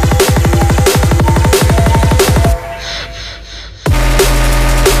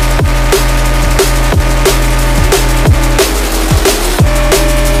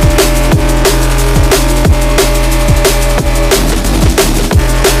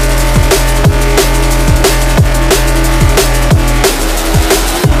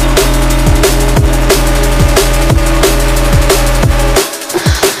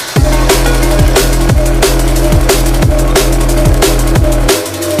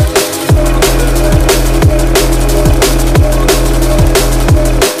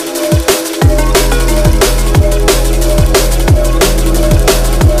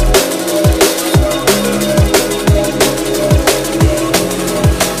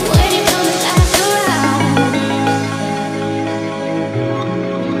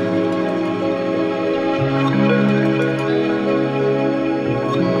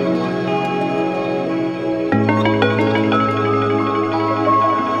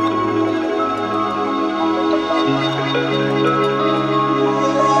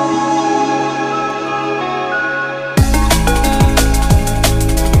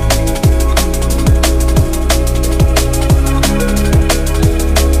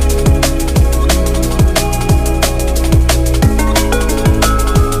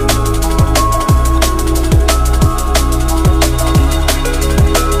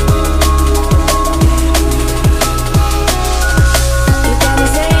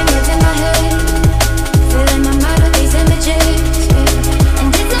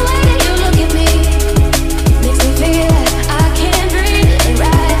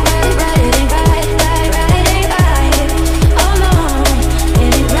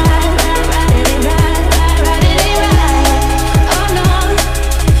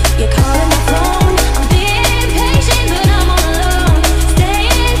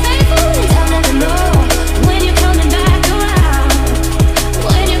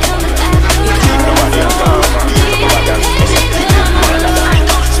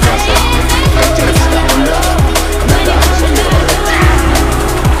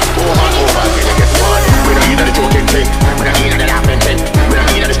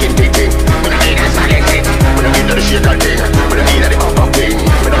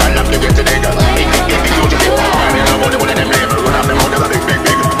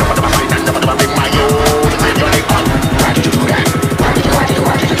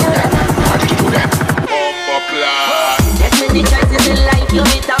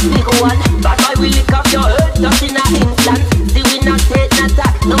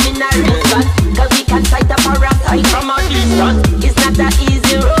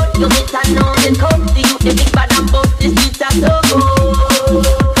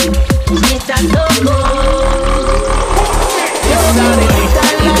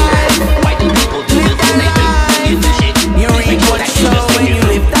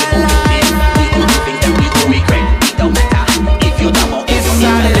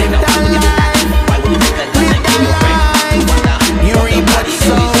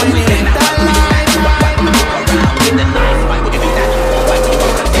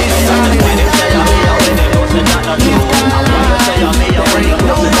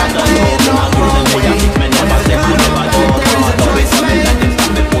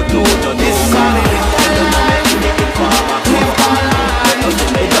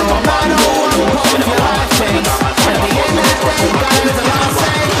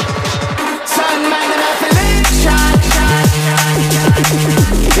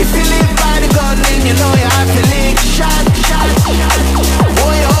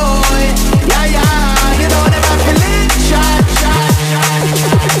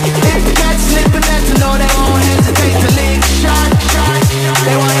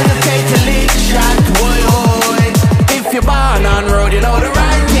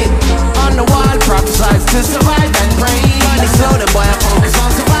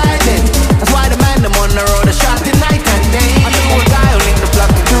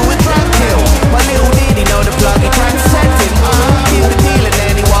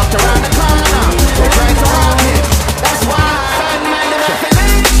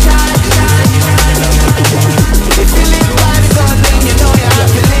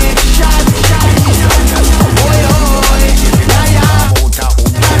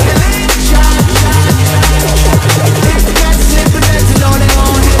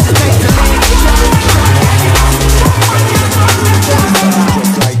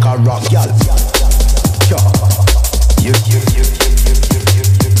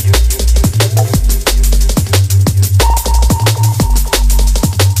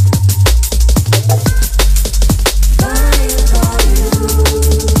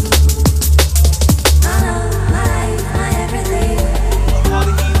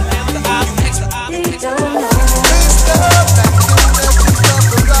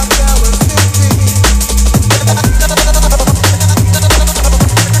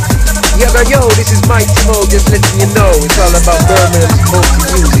 Now yo, this is Mike Timo, just letting you know it's all about Birmingham's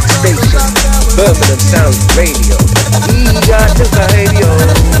multi-music station, Birmingham Sounds Radio. We got the vibe, yo.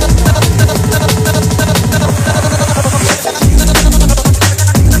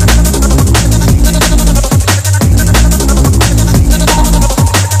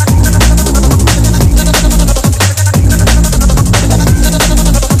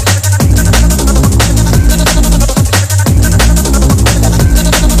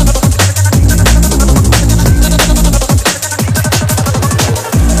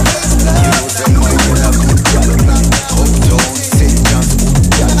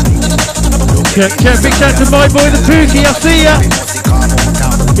 Check, big shout to my boy the Pookie, I see ya.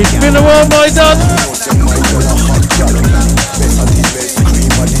 It's been a while, my dad.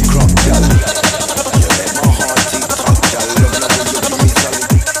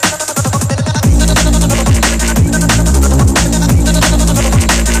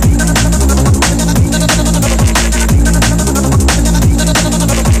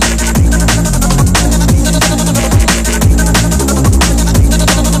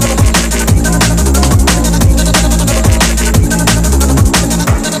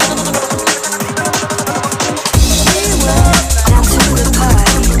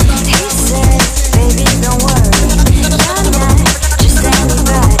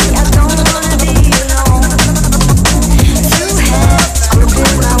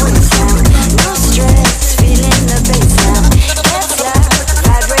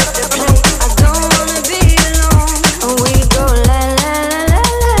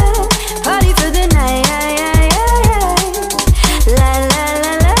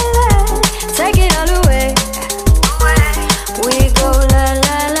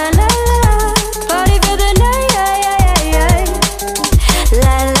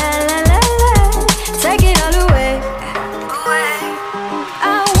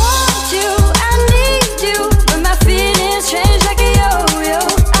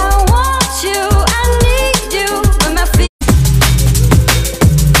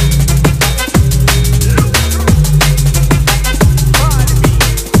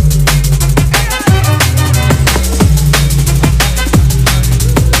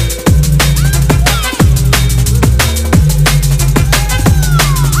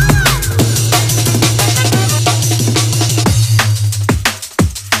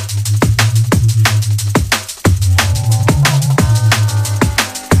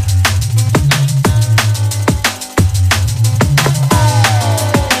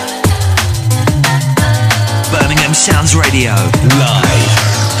 Sounds Radio, live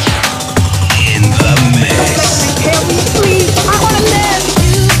in the mix. Help me, please. I wanna live.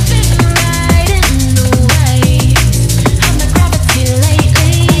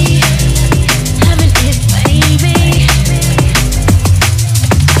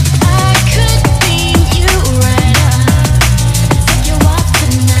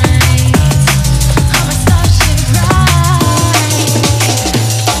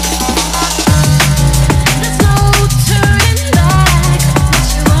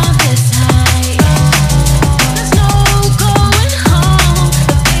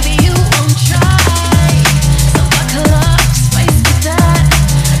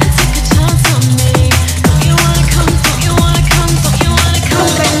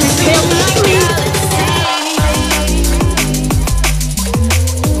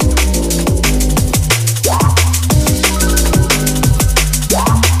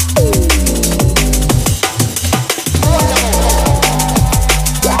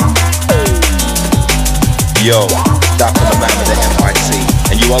 Yo, Dapper the man of the MIC,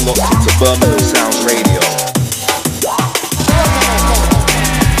 and you are locked into Birmingham Sounds Radio.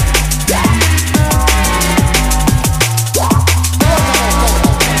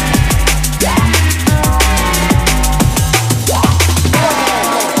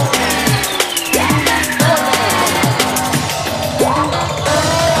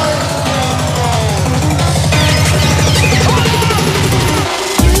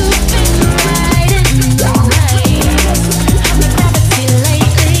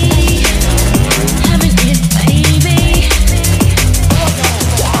 Haven't it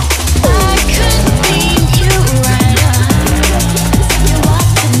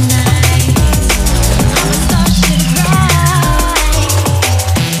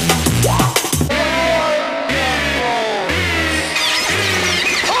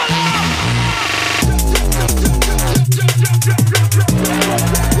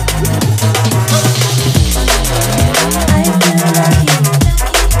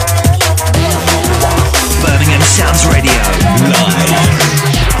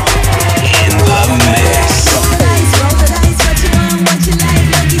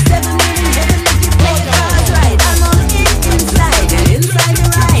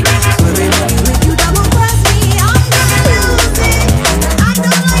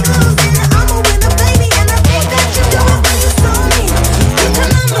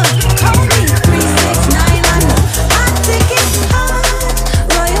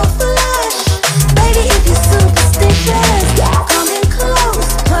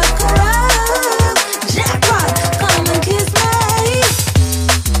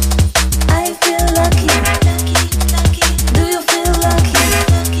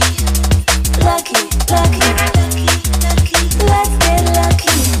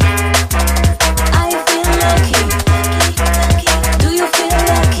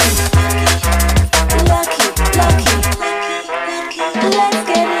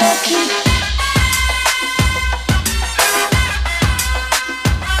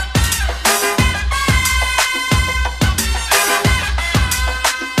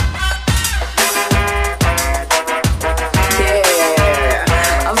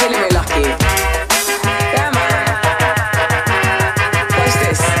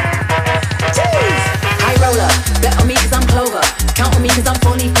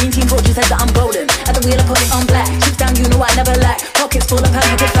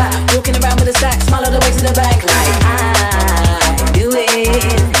fat, walking around with a stack, smile all the way to the bank like I do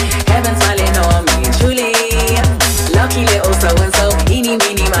it. Heaven smiling on me, truly. Lucky little so and so, eeny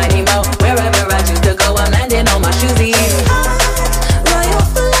meeny miny mo. Wherever I choose to go, I'm landing on my shoesies. Royal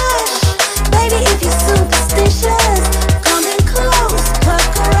flush, baby, if you're superstitious, come in close,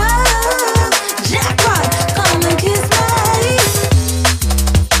 fuck around. Jackpot, come and kiss me.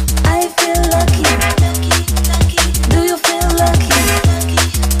 I feel lucky, lucky, lucky. Do you feel lucky,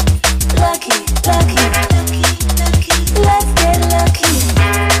 lucky, lucky, lucky, lucky? Let's get lucky.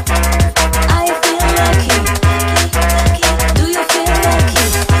 I feel lucky, lucky, lucky. Do you feel lucky,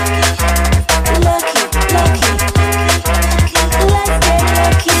 lucky, lucky, lucky, lucky? Let's get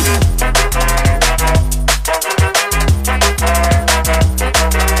lucky.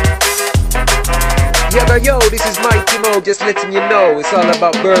 Yo, this is Mighty Mo, just letting you know it's all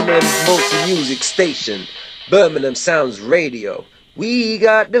about Birmingham's most music station, Birmingham Sounds Radio. We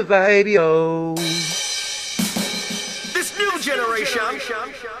got the vibe, yo. This new generation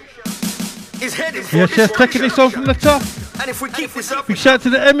is headed for Yes, yes, taking this on from the top. and if we keep this up, Big shout out to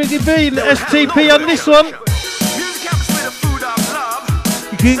the MEDB and the STP on this one.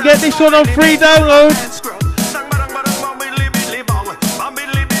 You can get this one on free download.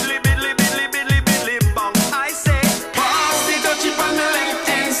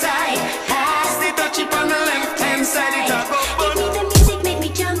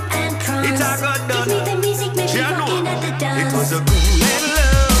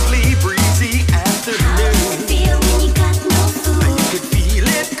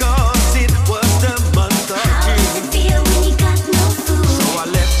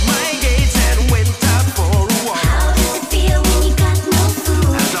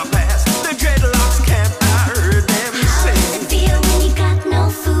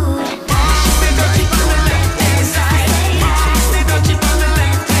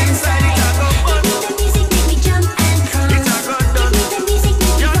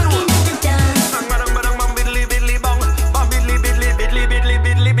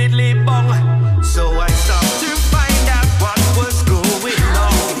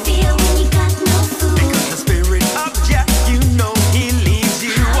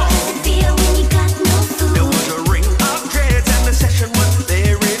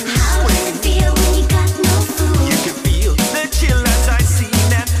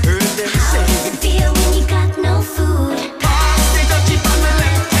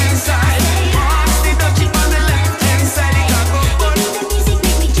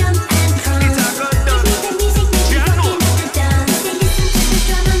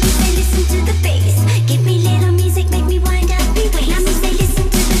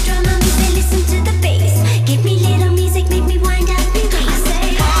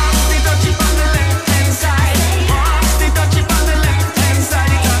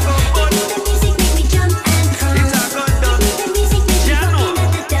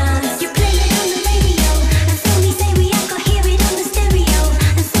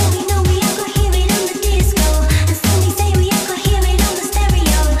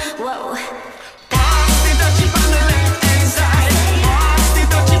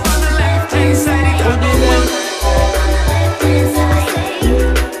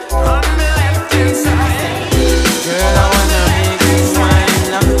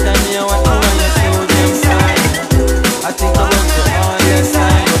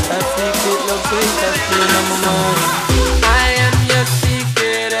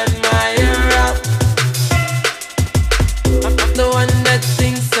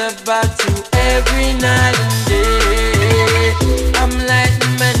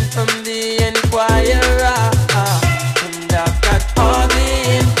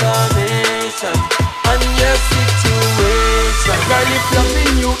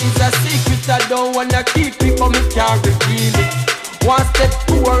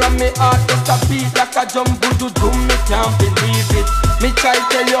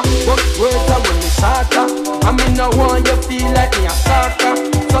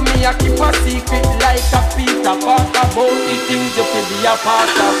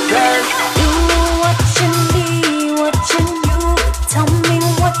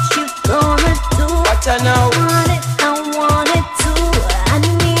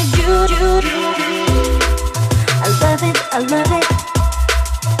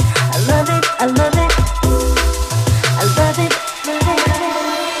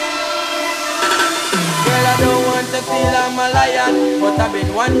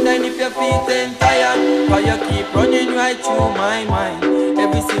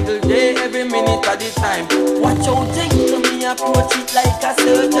 Approach it like a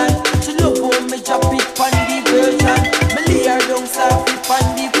surgeon. She love how me drop it on the version. Me Me lay her down softly on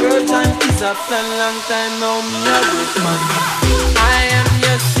the virgin. It's a plan long time now, me a wait man. I am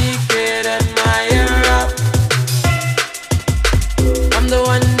your secret admirer. I'm the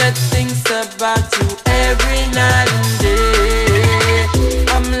one that thinks about you every night and day.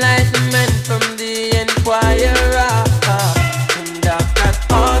 I'm like the man from the Enquirer, and I've got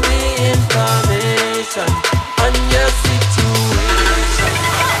all the information on your situation.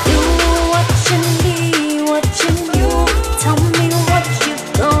 You watching me, watching you. Tell me what you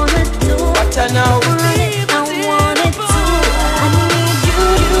gonna do. What I know. I want it too. I need you.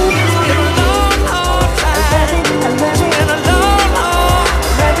 It's been a long, long time. I love it. It's been a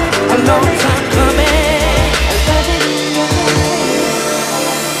long time coming. I love it.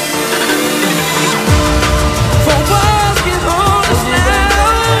 For walls can hold us now.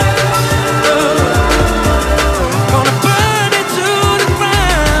 Gonna burn it to the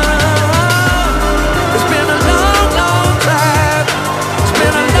ground. It's been a long, long time. It's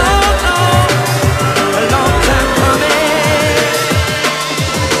been a long, long time coming.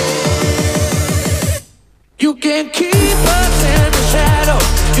 You can keep us in the shadow.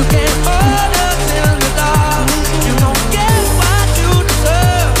 You can hold us in the dark. You don't get what you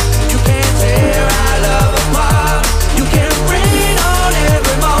deserve. You can't tear our love apart. You can rain on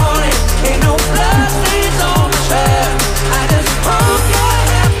every morning. Ain't no blood stains on the shirt. I just hope you're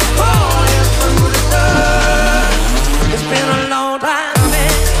happy falling through the dirt. It's been a long time.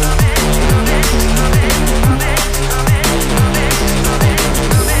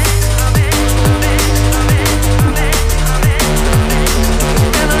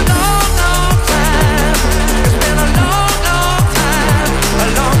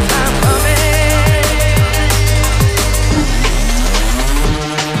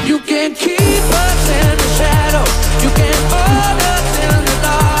 You can keep us in the shadow. You can hold us in the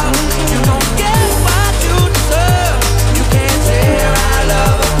dark. You don't get what you deserve. You can't tear our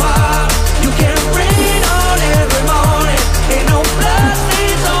love apart. You can rain on every morning. Ain't no blood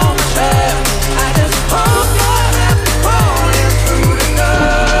stains on the shirt. I just hope you're happy falling through the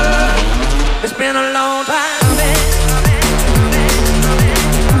dirt. It's been a long time.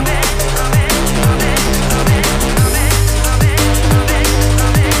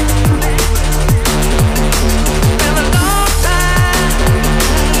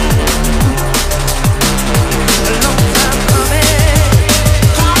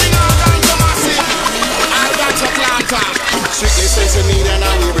 Strictly sense me than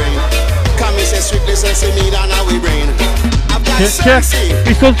we brain. Come me say strictly sense me than we brain. I've got Check.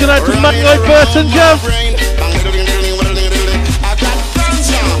 This one's going out to Magno Burton, Jeff. I've got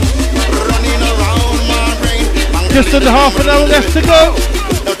ganja running around my brain. Just under half an hour left to go.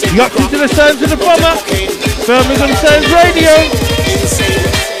 You're up into the sounds of the bomber. Birmingham Sounds Radio.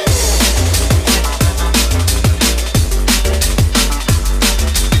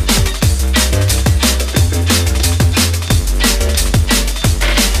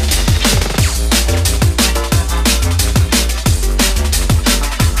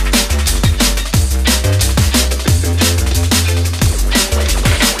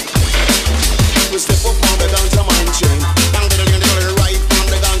 We step up on the ganja man chain. Right on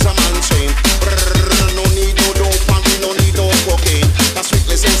the ganja man chain. No need no dope and we no need no cocaine. That's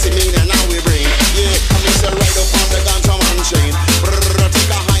strictly sense me and now we bring. Yeah, come and say right up on the ganja man chain.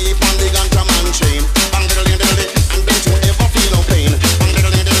 Take a high on the ganja man chain. And don't you ever feel no pain.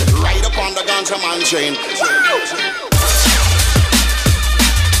 Right up on the ganja man chain.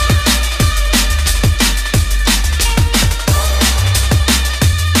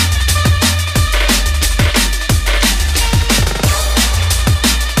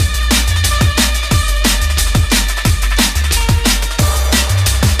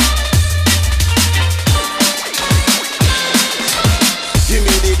 Give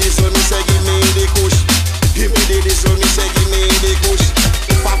me the diesel, me say give me the kush. Give me the diesel, me say give me the kush.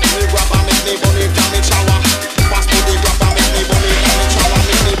 Pop me grab and make me burn it and me shower. Pass me the grab and make me burn it and me shower.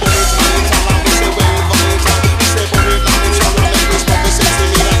 Make me burn it and me shower. Me say when you burn it, me say burn it and me shower. Make me stop me sexy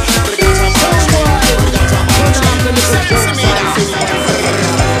me that. We got some man, we got some man, sexy me that.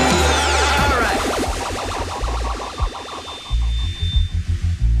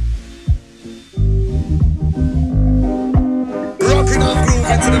 Rocking and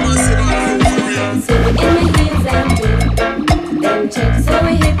grooving to the massive and groove for real. So we in the heels and do. Them checks so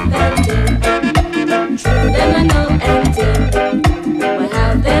we hip and do. True them I know and do. We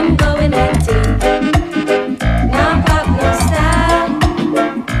have them going empty. Now pop no style.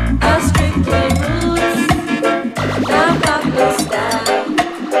 Our strictly roots. Now pop no style.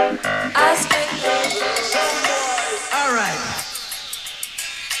 Our strictly roots.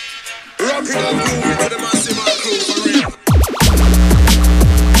 Rocking and grooving to the massive and groove for real.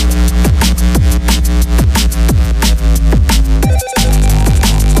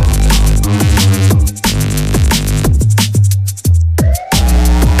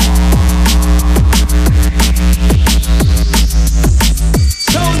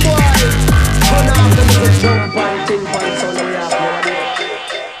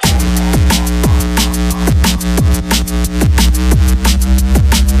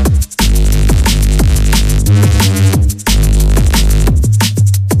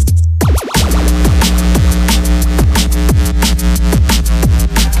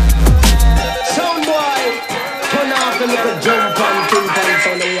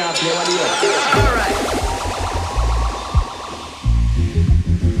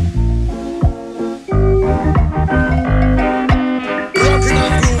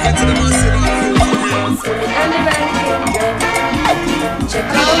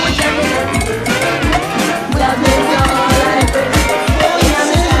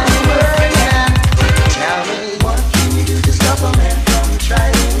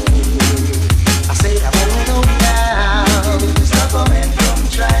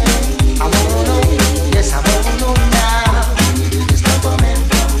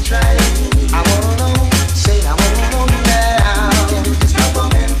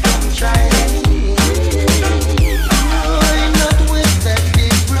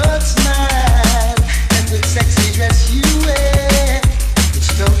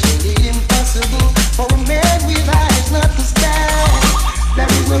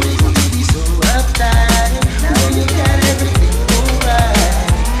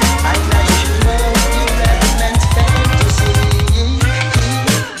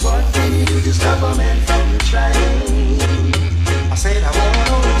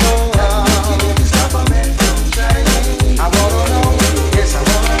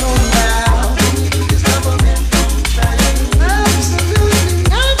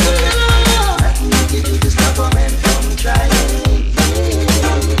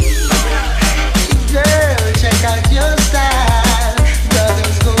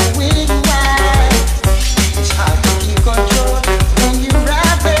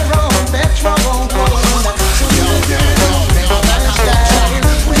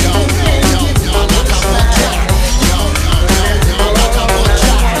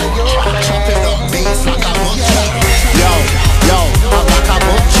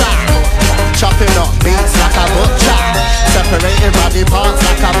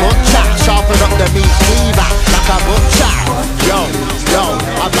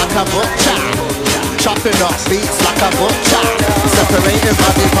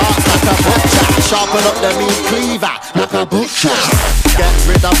 body parts like a butcher. Sharpen up the meat cleaver like a butcher. Get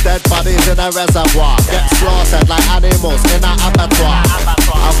rid of dead bodies in a reservoir. Get slaughtered like animals in an abattoir.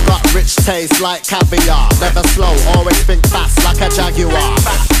 I've got rich taste like caviar. Never slow, always think fast like a jaguar.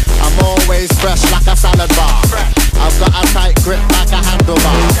 I'm always fresh like a salad bar. I've got a tight grip like a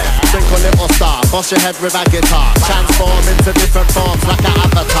handlebar. Twinkle little star, bust your head with a guitar. Transform into different forms like an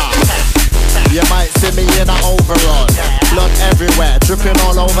avatar. You might see me in an overall. Blood everywhere, dripping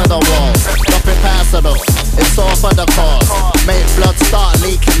all over the walls. Nothing personal, it's all for the cause. Make blood start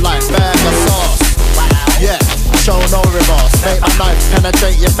leaking like burger sauce. Yeah, show no remorse. Make my knife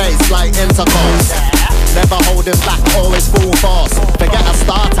penetrate your face like intercourse. Never holding back, always full force. Forget a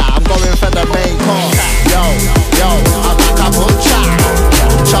starter, I'm going for the main course. Yo, I'm like a butcher.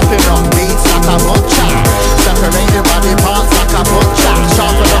 Chopping up meats like a butcher. Separating body parts like a butcher.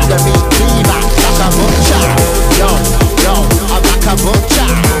 Sharpen up the meat cleaver like a butcher. Yo, I'm like a butcher.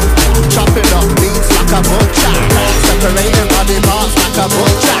 Chopping up meats like a butcher. Separating body parts like a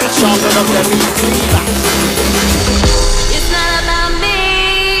butcher. Sharpen up the meat cleaver. It's not about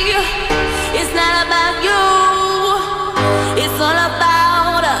me. It's not about you. It's all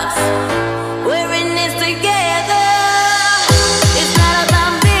about us. We're in this together. It's not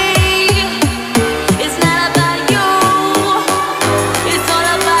about me. It's not about you. It's all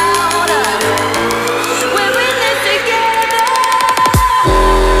about us. We're in this together.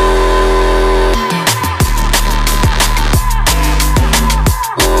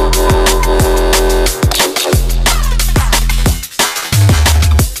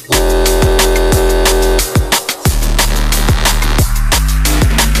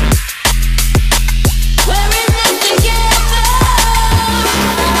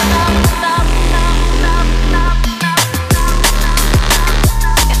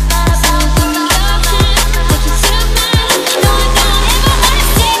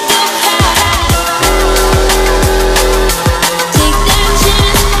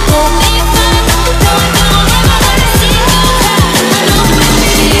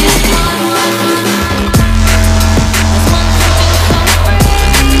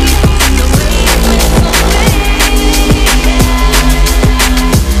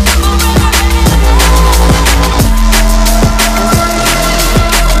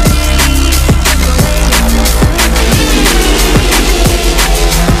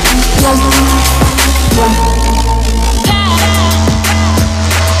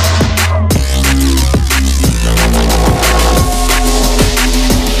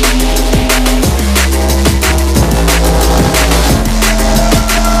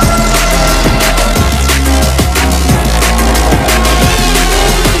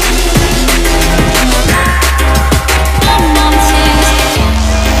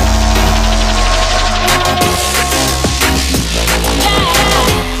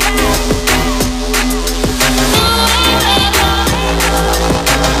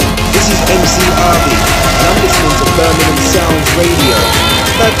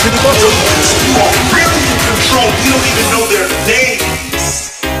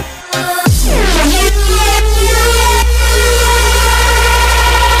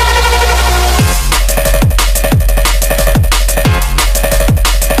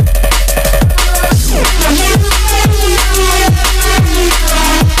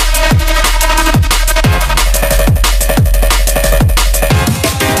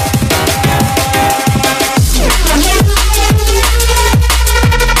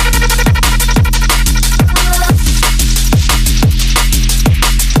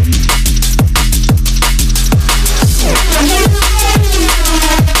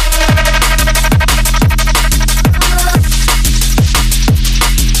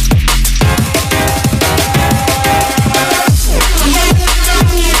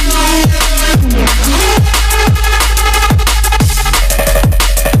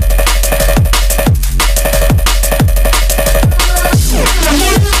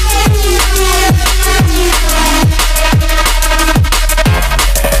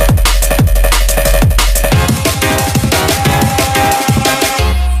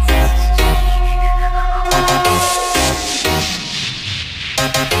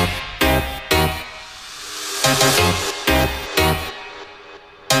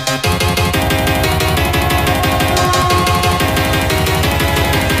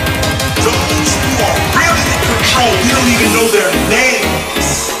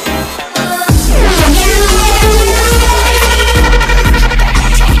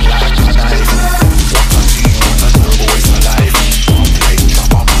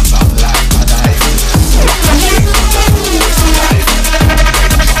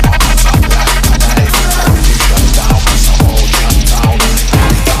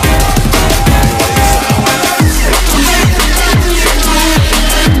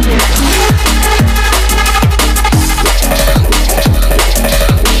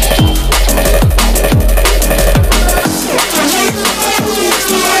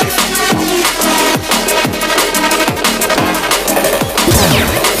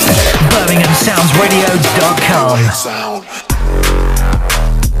 BirminghamSoundsRadio.com.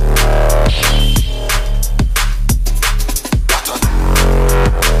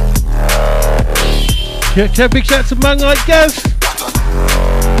 Check, big shout to Man Like Gaz.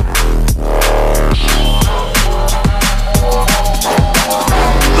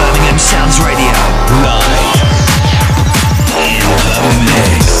 Birmingham Sounds Radio, live in the mix.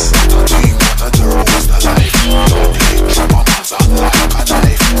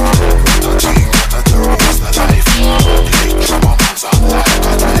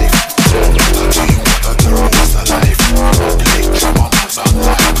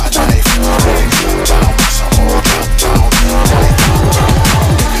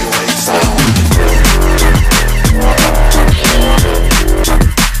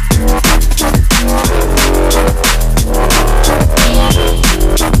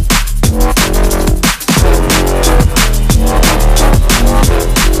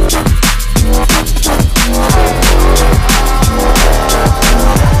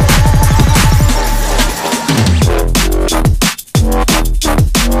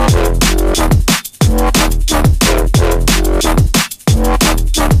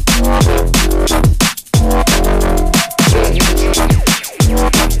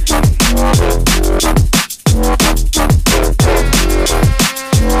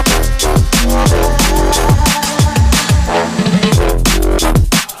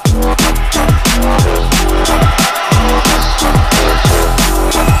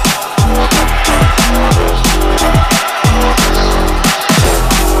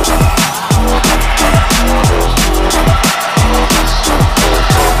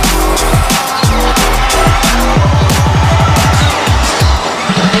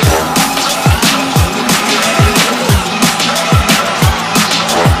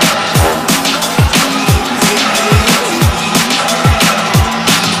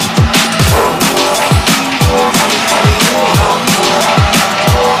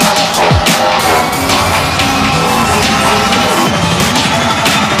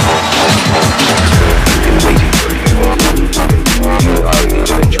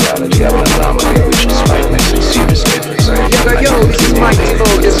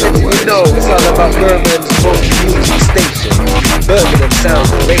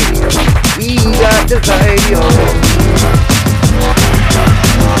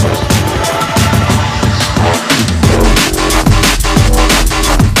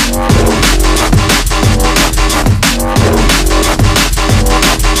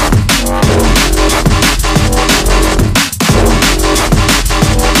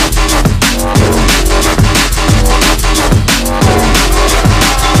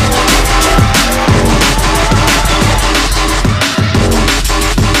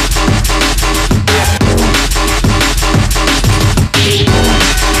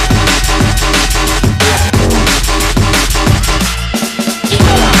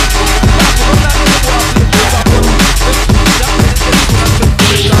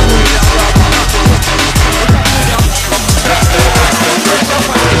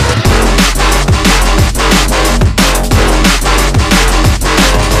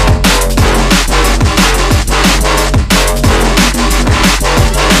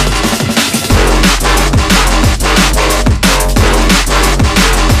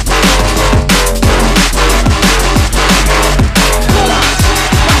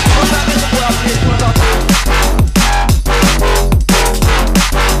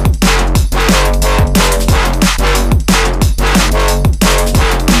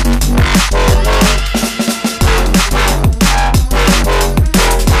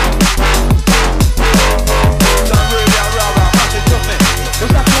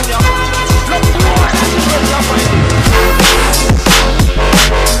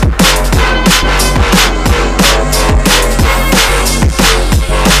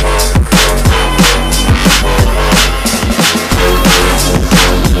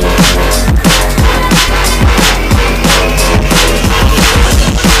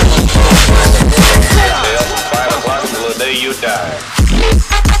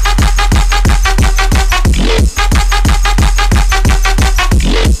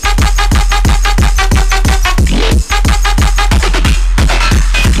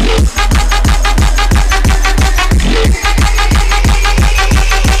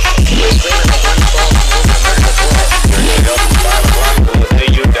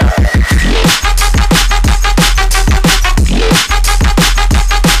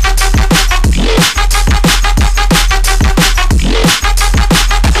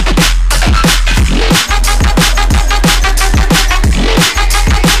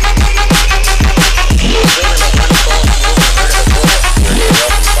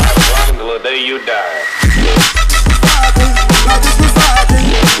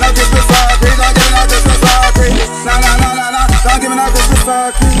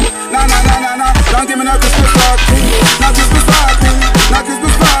 Christmas party. Nah, nah, nah, nah, nah. Don't give me no Christmas party. No Christmas party. No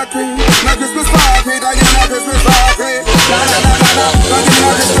Christmas party. No Christmas party. Don't give me no Christmas party. Nah, nah, nah, nah, nah. Don't give me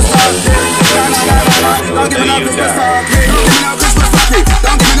no Christmas party. Nah, nah, nah, nah, nah. Don't give me no Christmas party. Don't give me no Christmas party.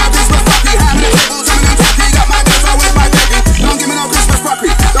 Don't give me no Christmas party. How many tables, how many turkey? Got my dance out with my baby. Don't give me no Christmas party.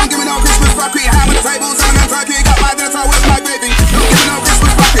 Don't give me no Christmas party. How many tables, how many turkey? Got my dance out with my baby. Don't give me no Christmas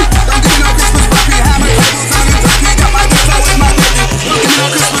party. Don't give me no Christmas party. How many tables, how many turkey? Got my dance out with my baby. Don't give me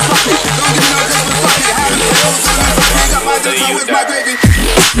no Christmas party. Don't give me no Christmas party. How many tables, how many turkey? Got my dance out with my baby.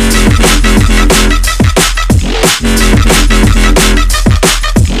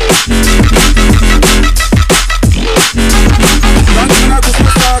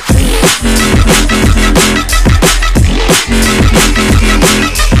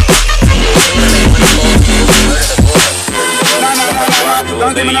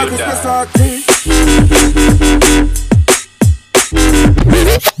 Don't give me no Christmas party.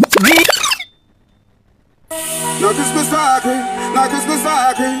 No Christmas party, no Christmas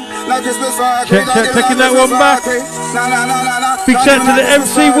party, no Christmas party. Check, taking that one back. Big shout to the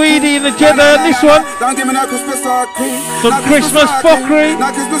MC Weedy in the Jeddah on this one. Don't give me no Christmas party. Some Christmas fuckery. No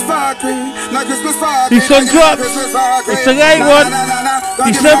Christmas party, no Christmas party. This one drops. It's the late one.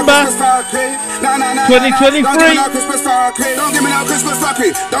 December 2023. Don't give me no Christmas party. Don't give me no Christmas party.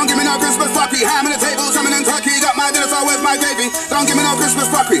 Don't give me no Christmas party. How many tables, how many turkey? Got my dinner, so where's my gravy? Don't give me no Christmas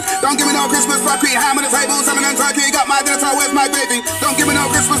party. Don't give me no Christmas party. How many tables, how many turkey? Got my dinner, so where's my gravy? Don't give me no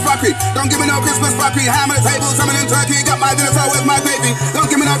Christmas party. Don't give me no Christmas party. How many tables, how many turkey? Got my dinner, so where's my gravy? Don't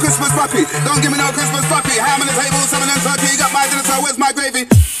give me no Christmas party. Don't give me no Christmas party. How many tables, how many turkey? Got my dinner, so where's my gravy?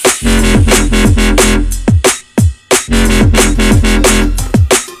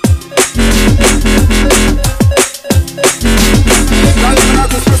 Don't give me no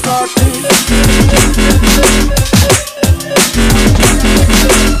Christmas party.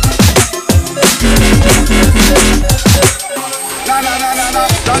 Nah, nah, nah, nah, nah.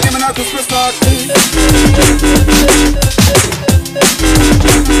 Don't give me no Christmas party.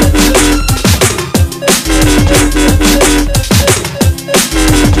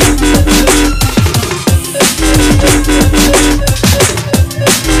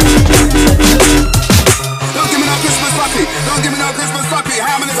 Don't give me no Christmas party. Don't give me no Christmas party.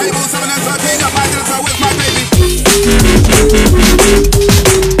 How many tables, how many turkey? Got my dinner, so where's my baby?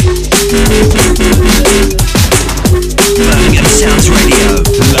 Birmingham Sounds Radio,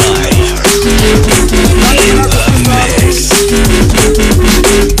 live in the mix.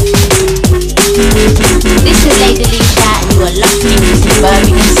 This is Lady Leisha and you are locked into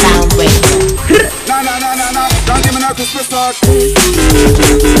Birmingham Sound Radio. Nah, nah, nah, nah, nah. Don't give me no Christmas party.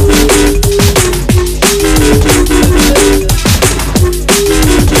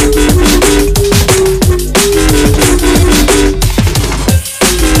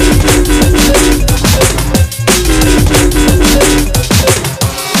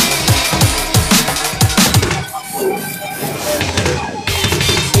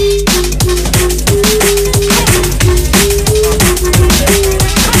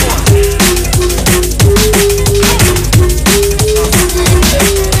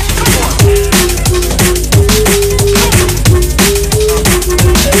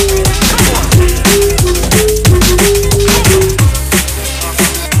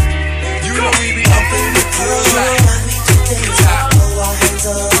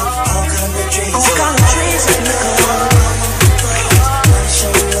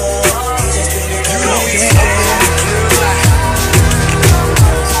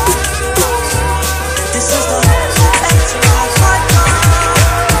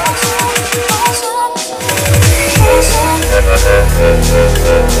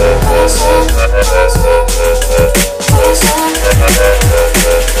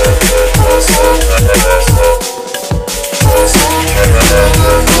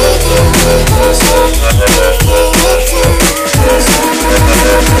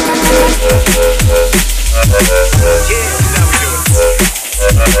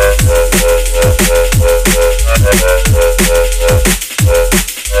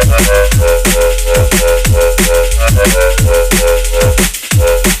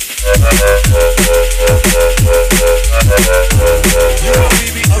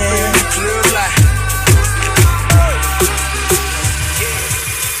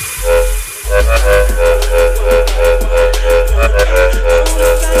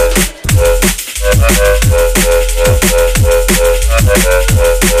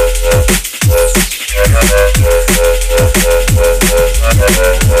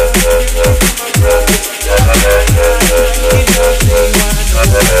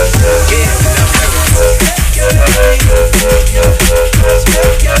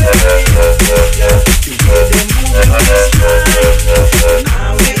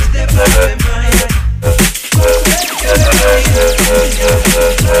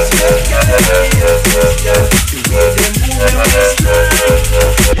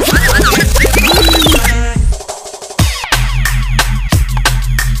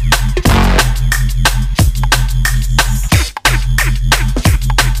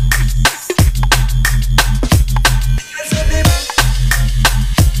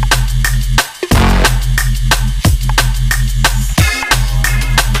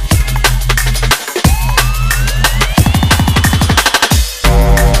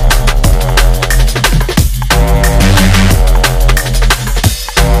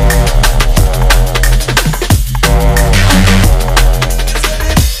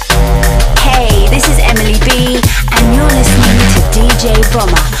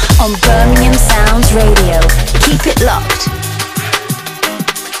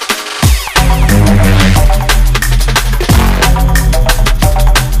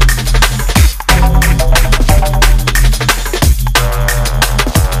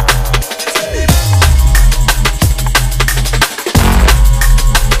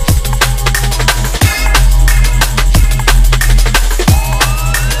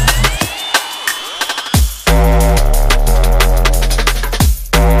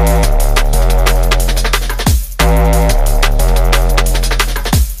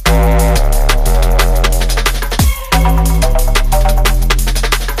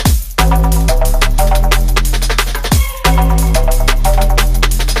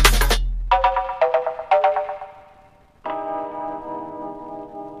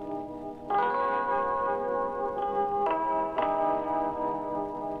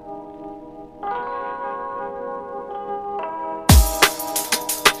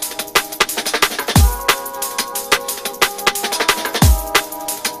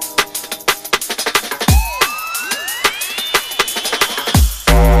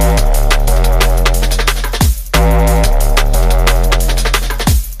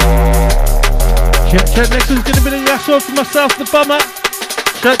 That next one's going to be the last one for myself, the Bummer.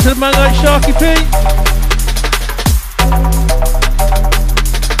 Shout out to the man like Sharky P.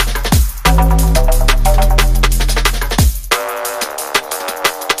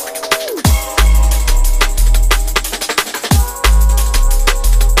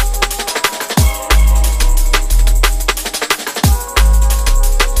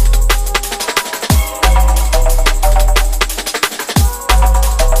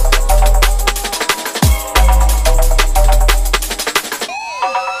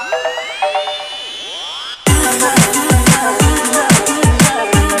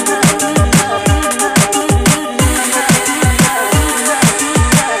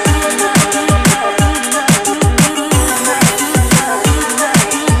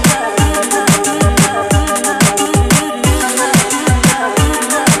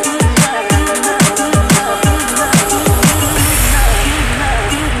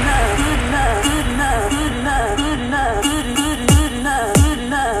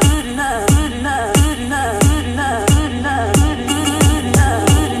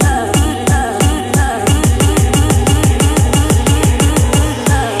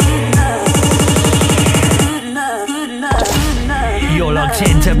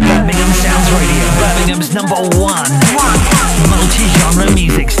 Multi-genre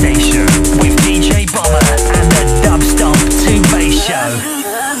music station with DJ Bomber and the Dubstomp 2 Bass Show.